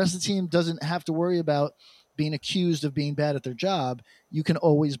team. The rest of the team doesn't have to worry about being accused of being bad at their job. You can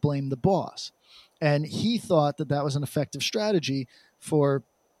always blame the boss. And he thought that was an effective strategy for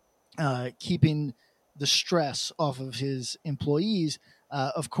keeping the stress off of his employees.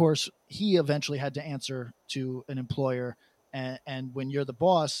 Of course, he eventually had to answer to an employer, and when you're the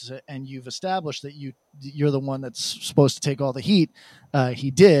boss and you've established that you're the one that's supposed to take all the heat,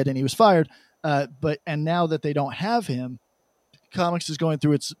 he did, and he was fired. And now that they don't have him, comics is going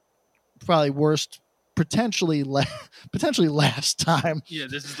through its probably worst, potentially last time. Yeah,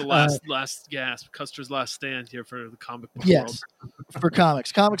 this is the last gasp, Custer's last stand here for the comic book world. For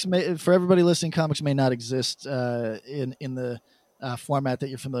comics. For everybody listening, comics may not exist in the format that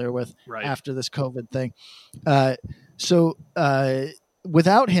you're familiar with after this COVID thing. So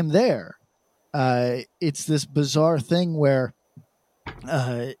without him there, it's this bizarre thing where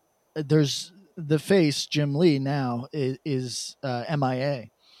there's the face, Jim Lee, now is MIA.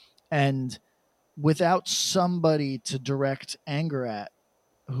 And without somebody to direct anger at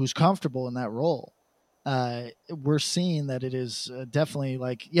who's comfortable in that role, we're seeing that it is definitely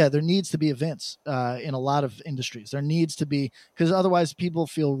there needs to be a Vince in a lot of industries. There needs to be, because otherwise people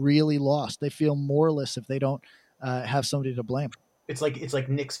feel really lost. They feel moreless if they don't have somebody to blame. It's like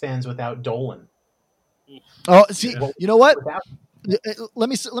Knicks fans without Dolan. Oh, see, you know what? Let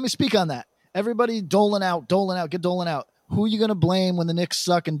me speak on that. Everybody Dolan out, get Dolan out. Who are you going to blame when the Knicks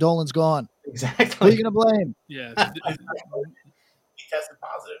suck and Dolan's gone? Exactly. Who are you going to blame? Yeah. He tested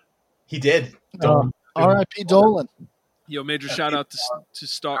positive. He did. R.I.P. Dolan. Yo, major shout out to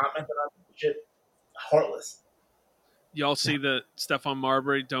Star. Shit, heartless. Y'all see that Stephon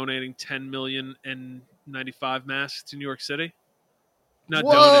Marbury donating 10 million N95 masks to New York City? Not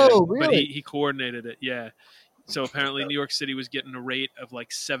donating, really? but he coordinated it. Yeah. So apparently New York City was getting a rate of like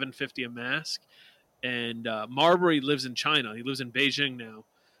 $7.50 a mask. And Marbury lives in China. He lives in Beijing now.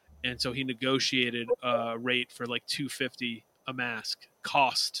 And so he negotiated a rate for like $2.50 a mask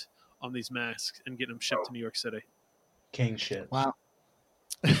cost on these masks and getting them shipped to New York City. King shit. Wow.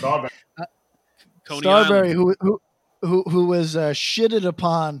 Starbury, who was shitted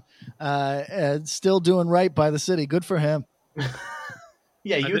upon and still doing right by the city. Good for him.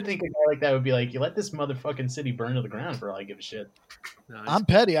 Yeah, you would think a guy like that would be like, you let this motherfucking city burn to the ground for all I give a shit. Nice. I'm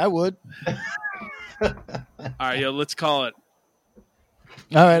petty. I would. All right, yo, let's call it.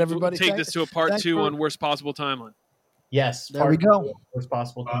 All right, everybody. We'll take this to a part 2 on Worst Possible Timeline. Yes. There we go. Worst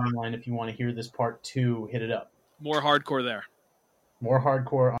Possible Timeline. If you want to hear this part 2, hit it up. More hardcore there. More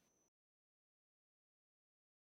hardcore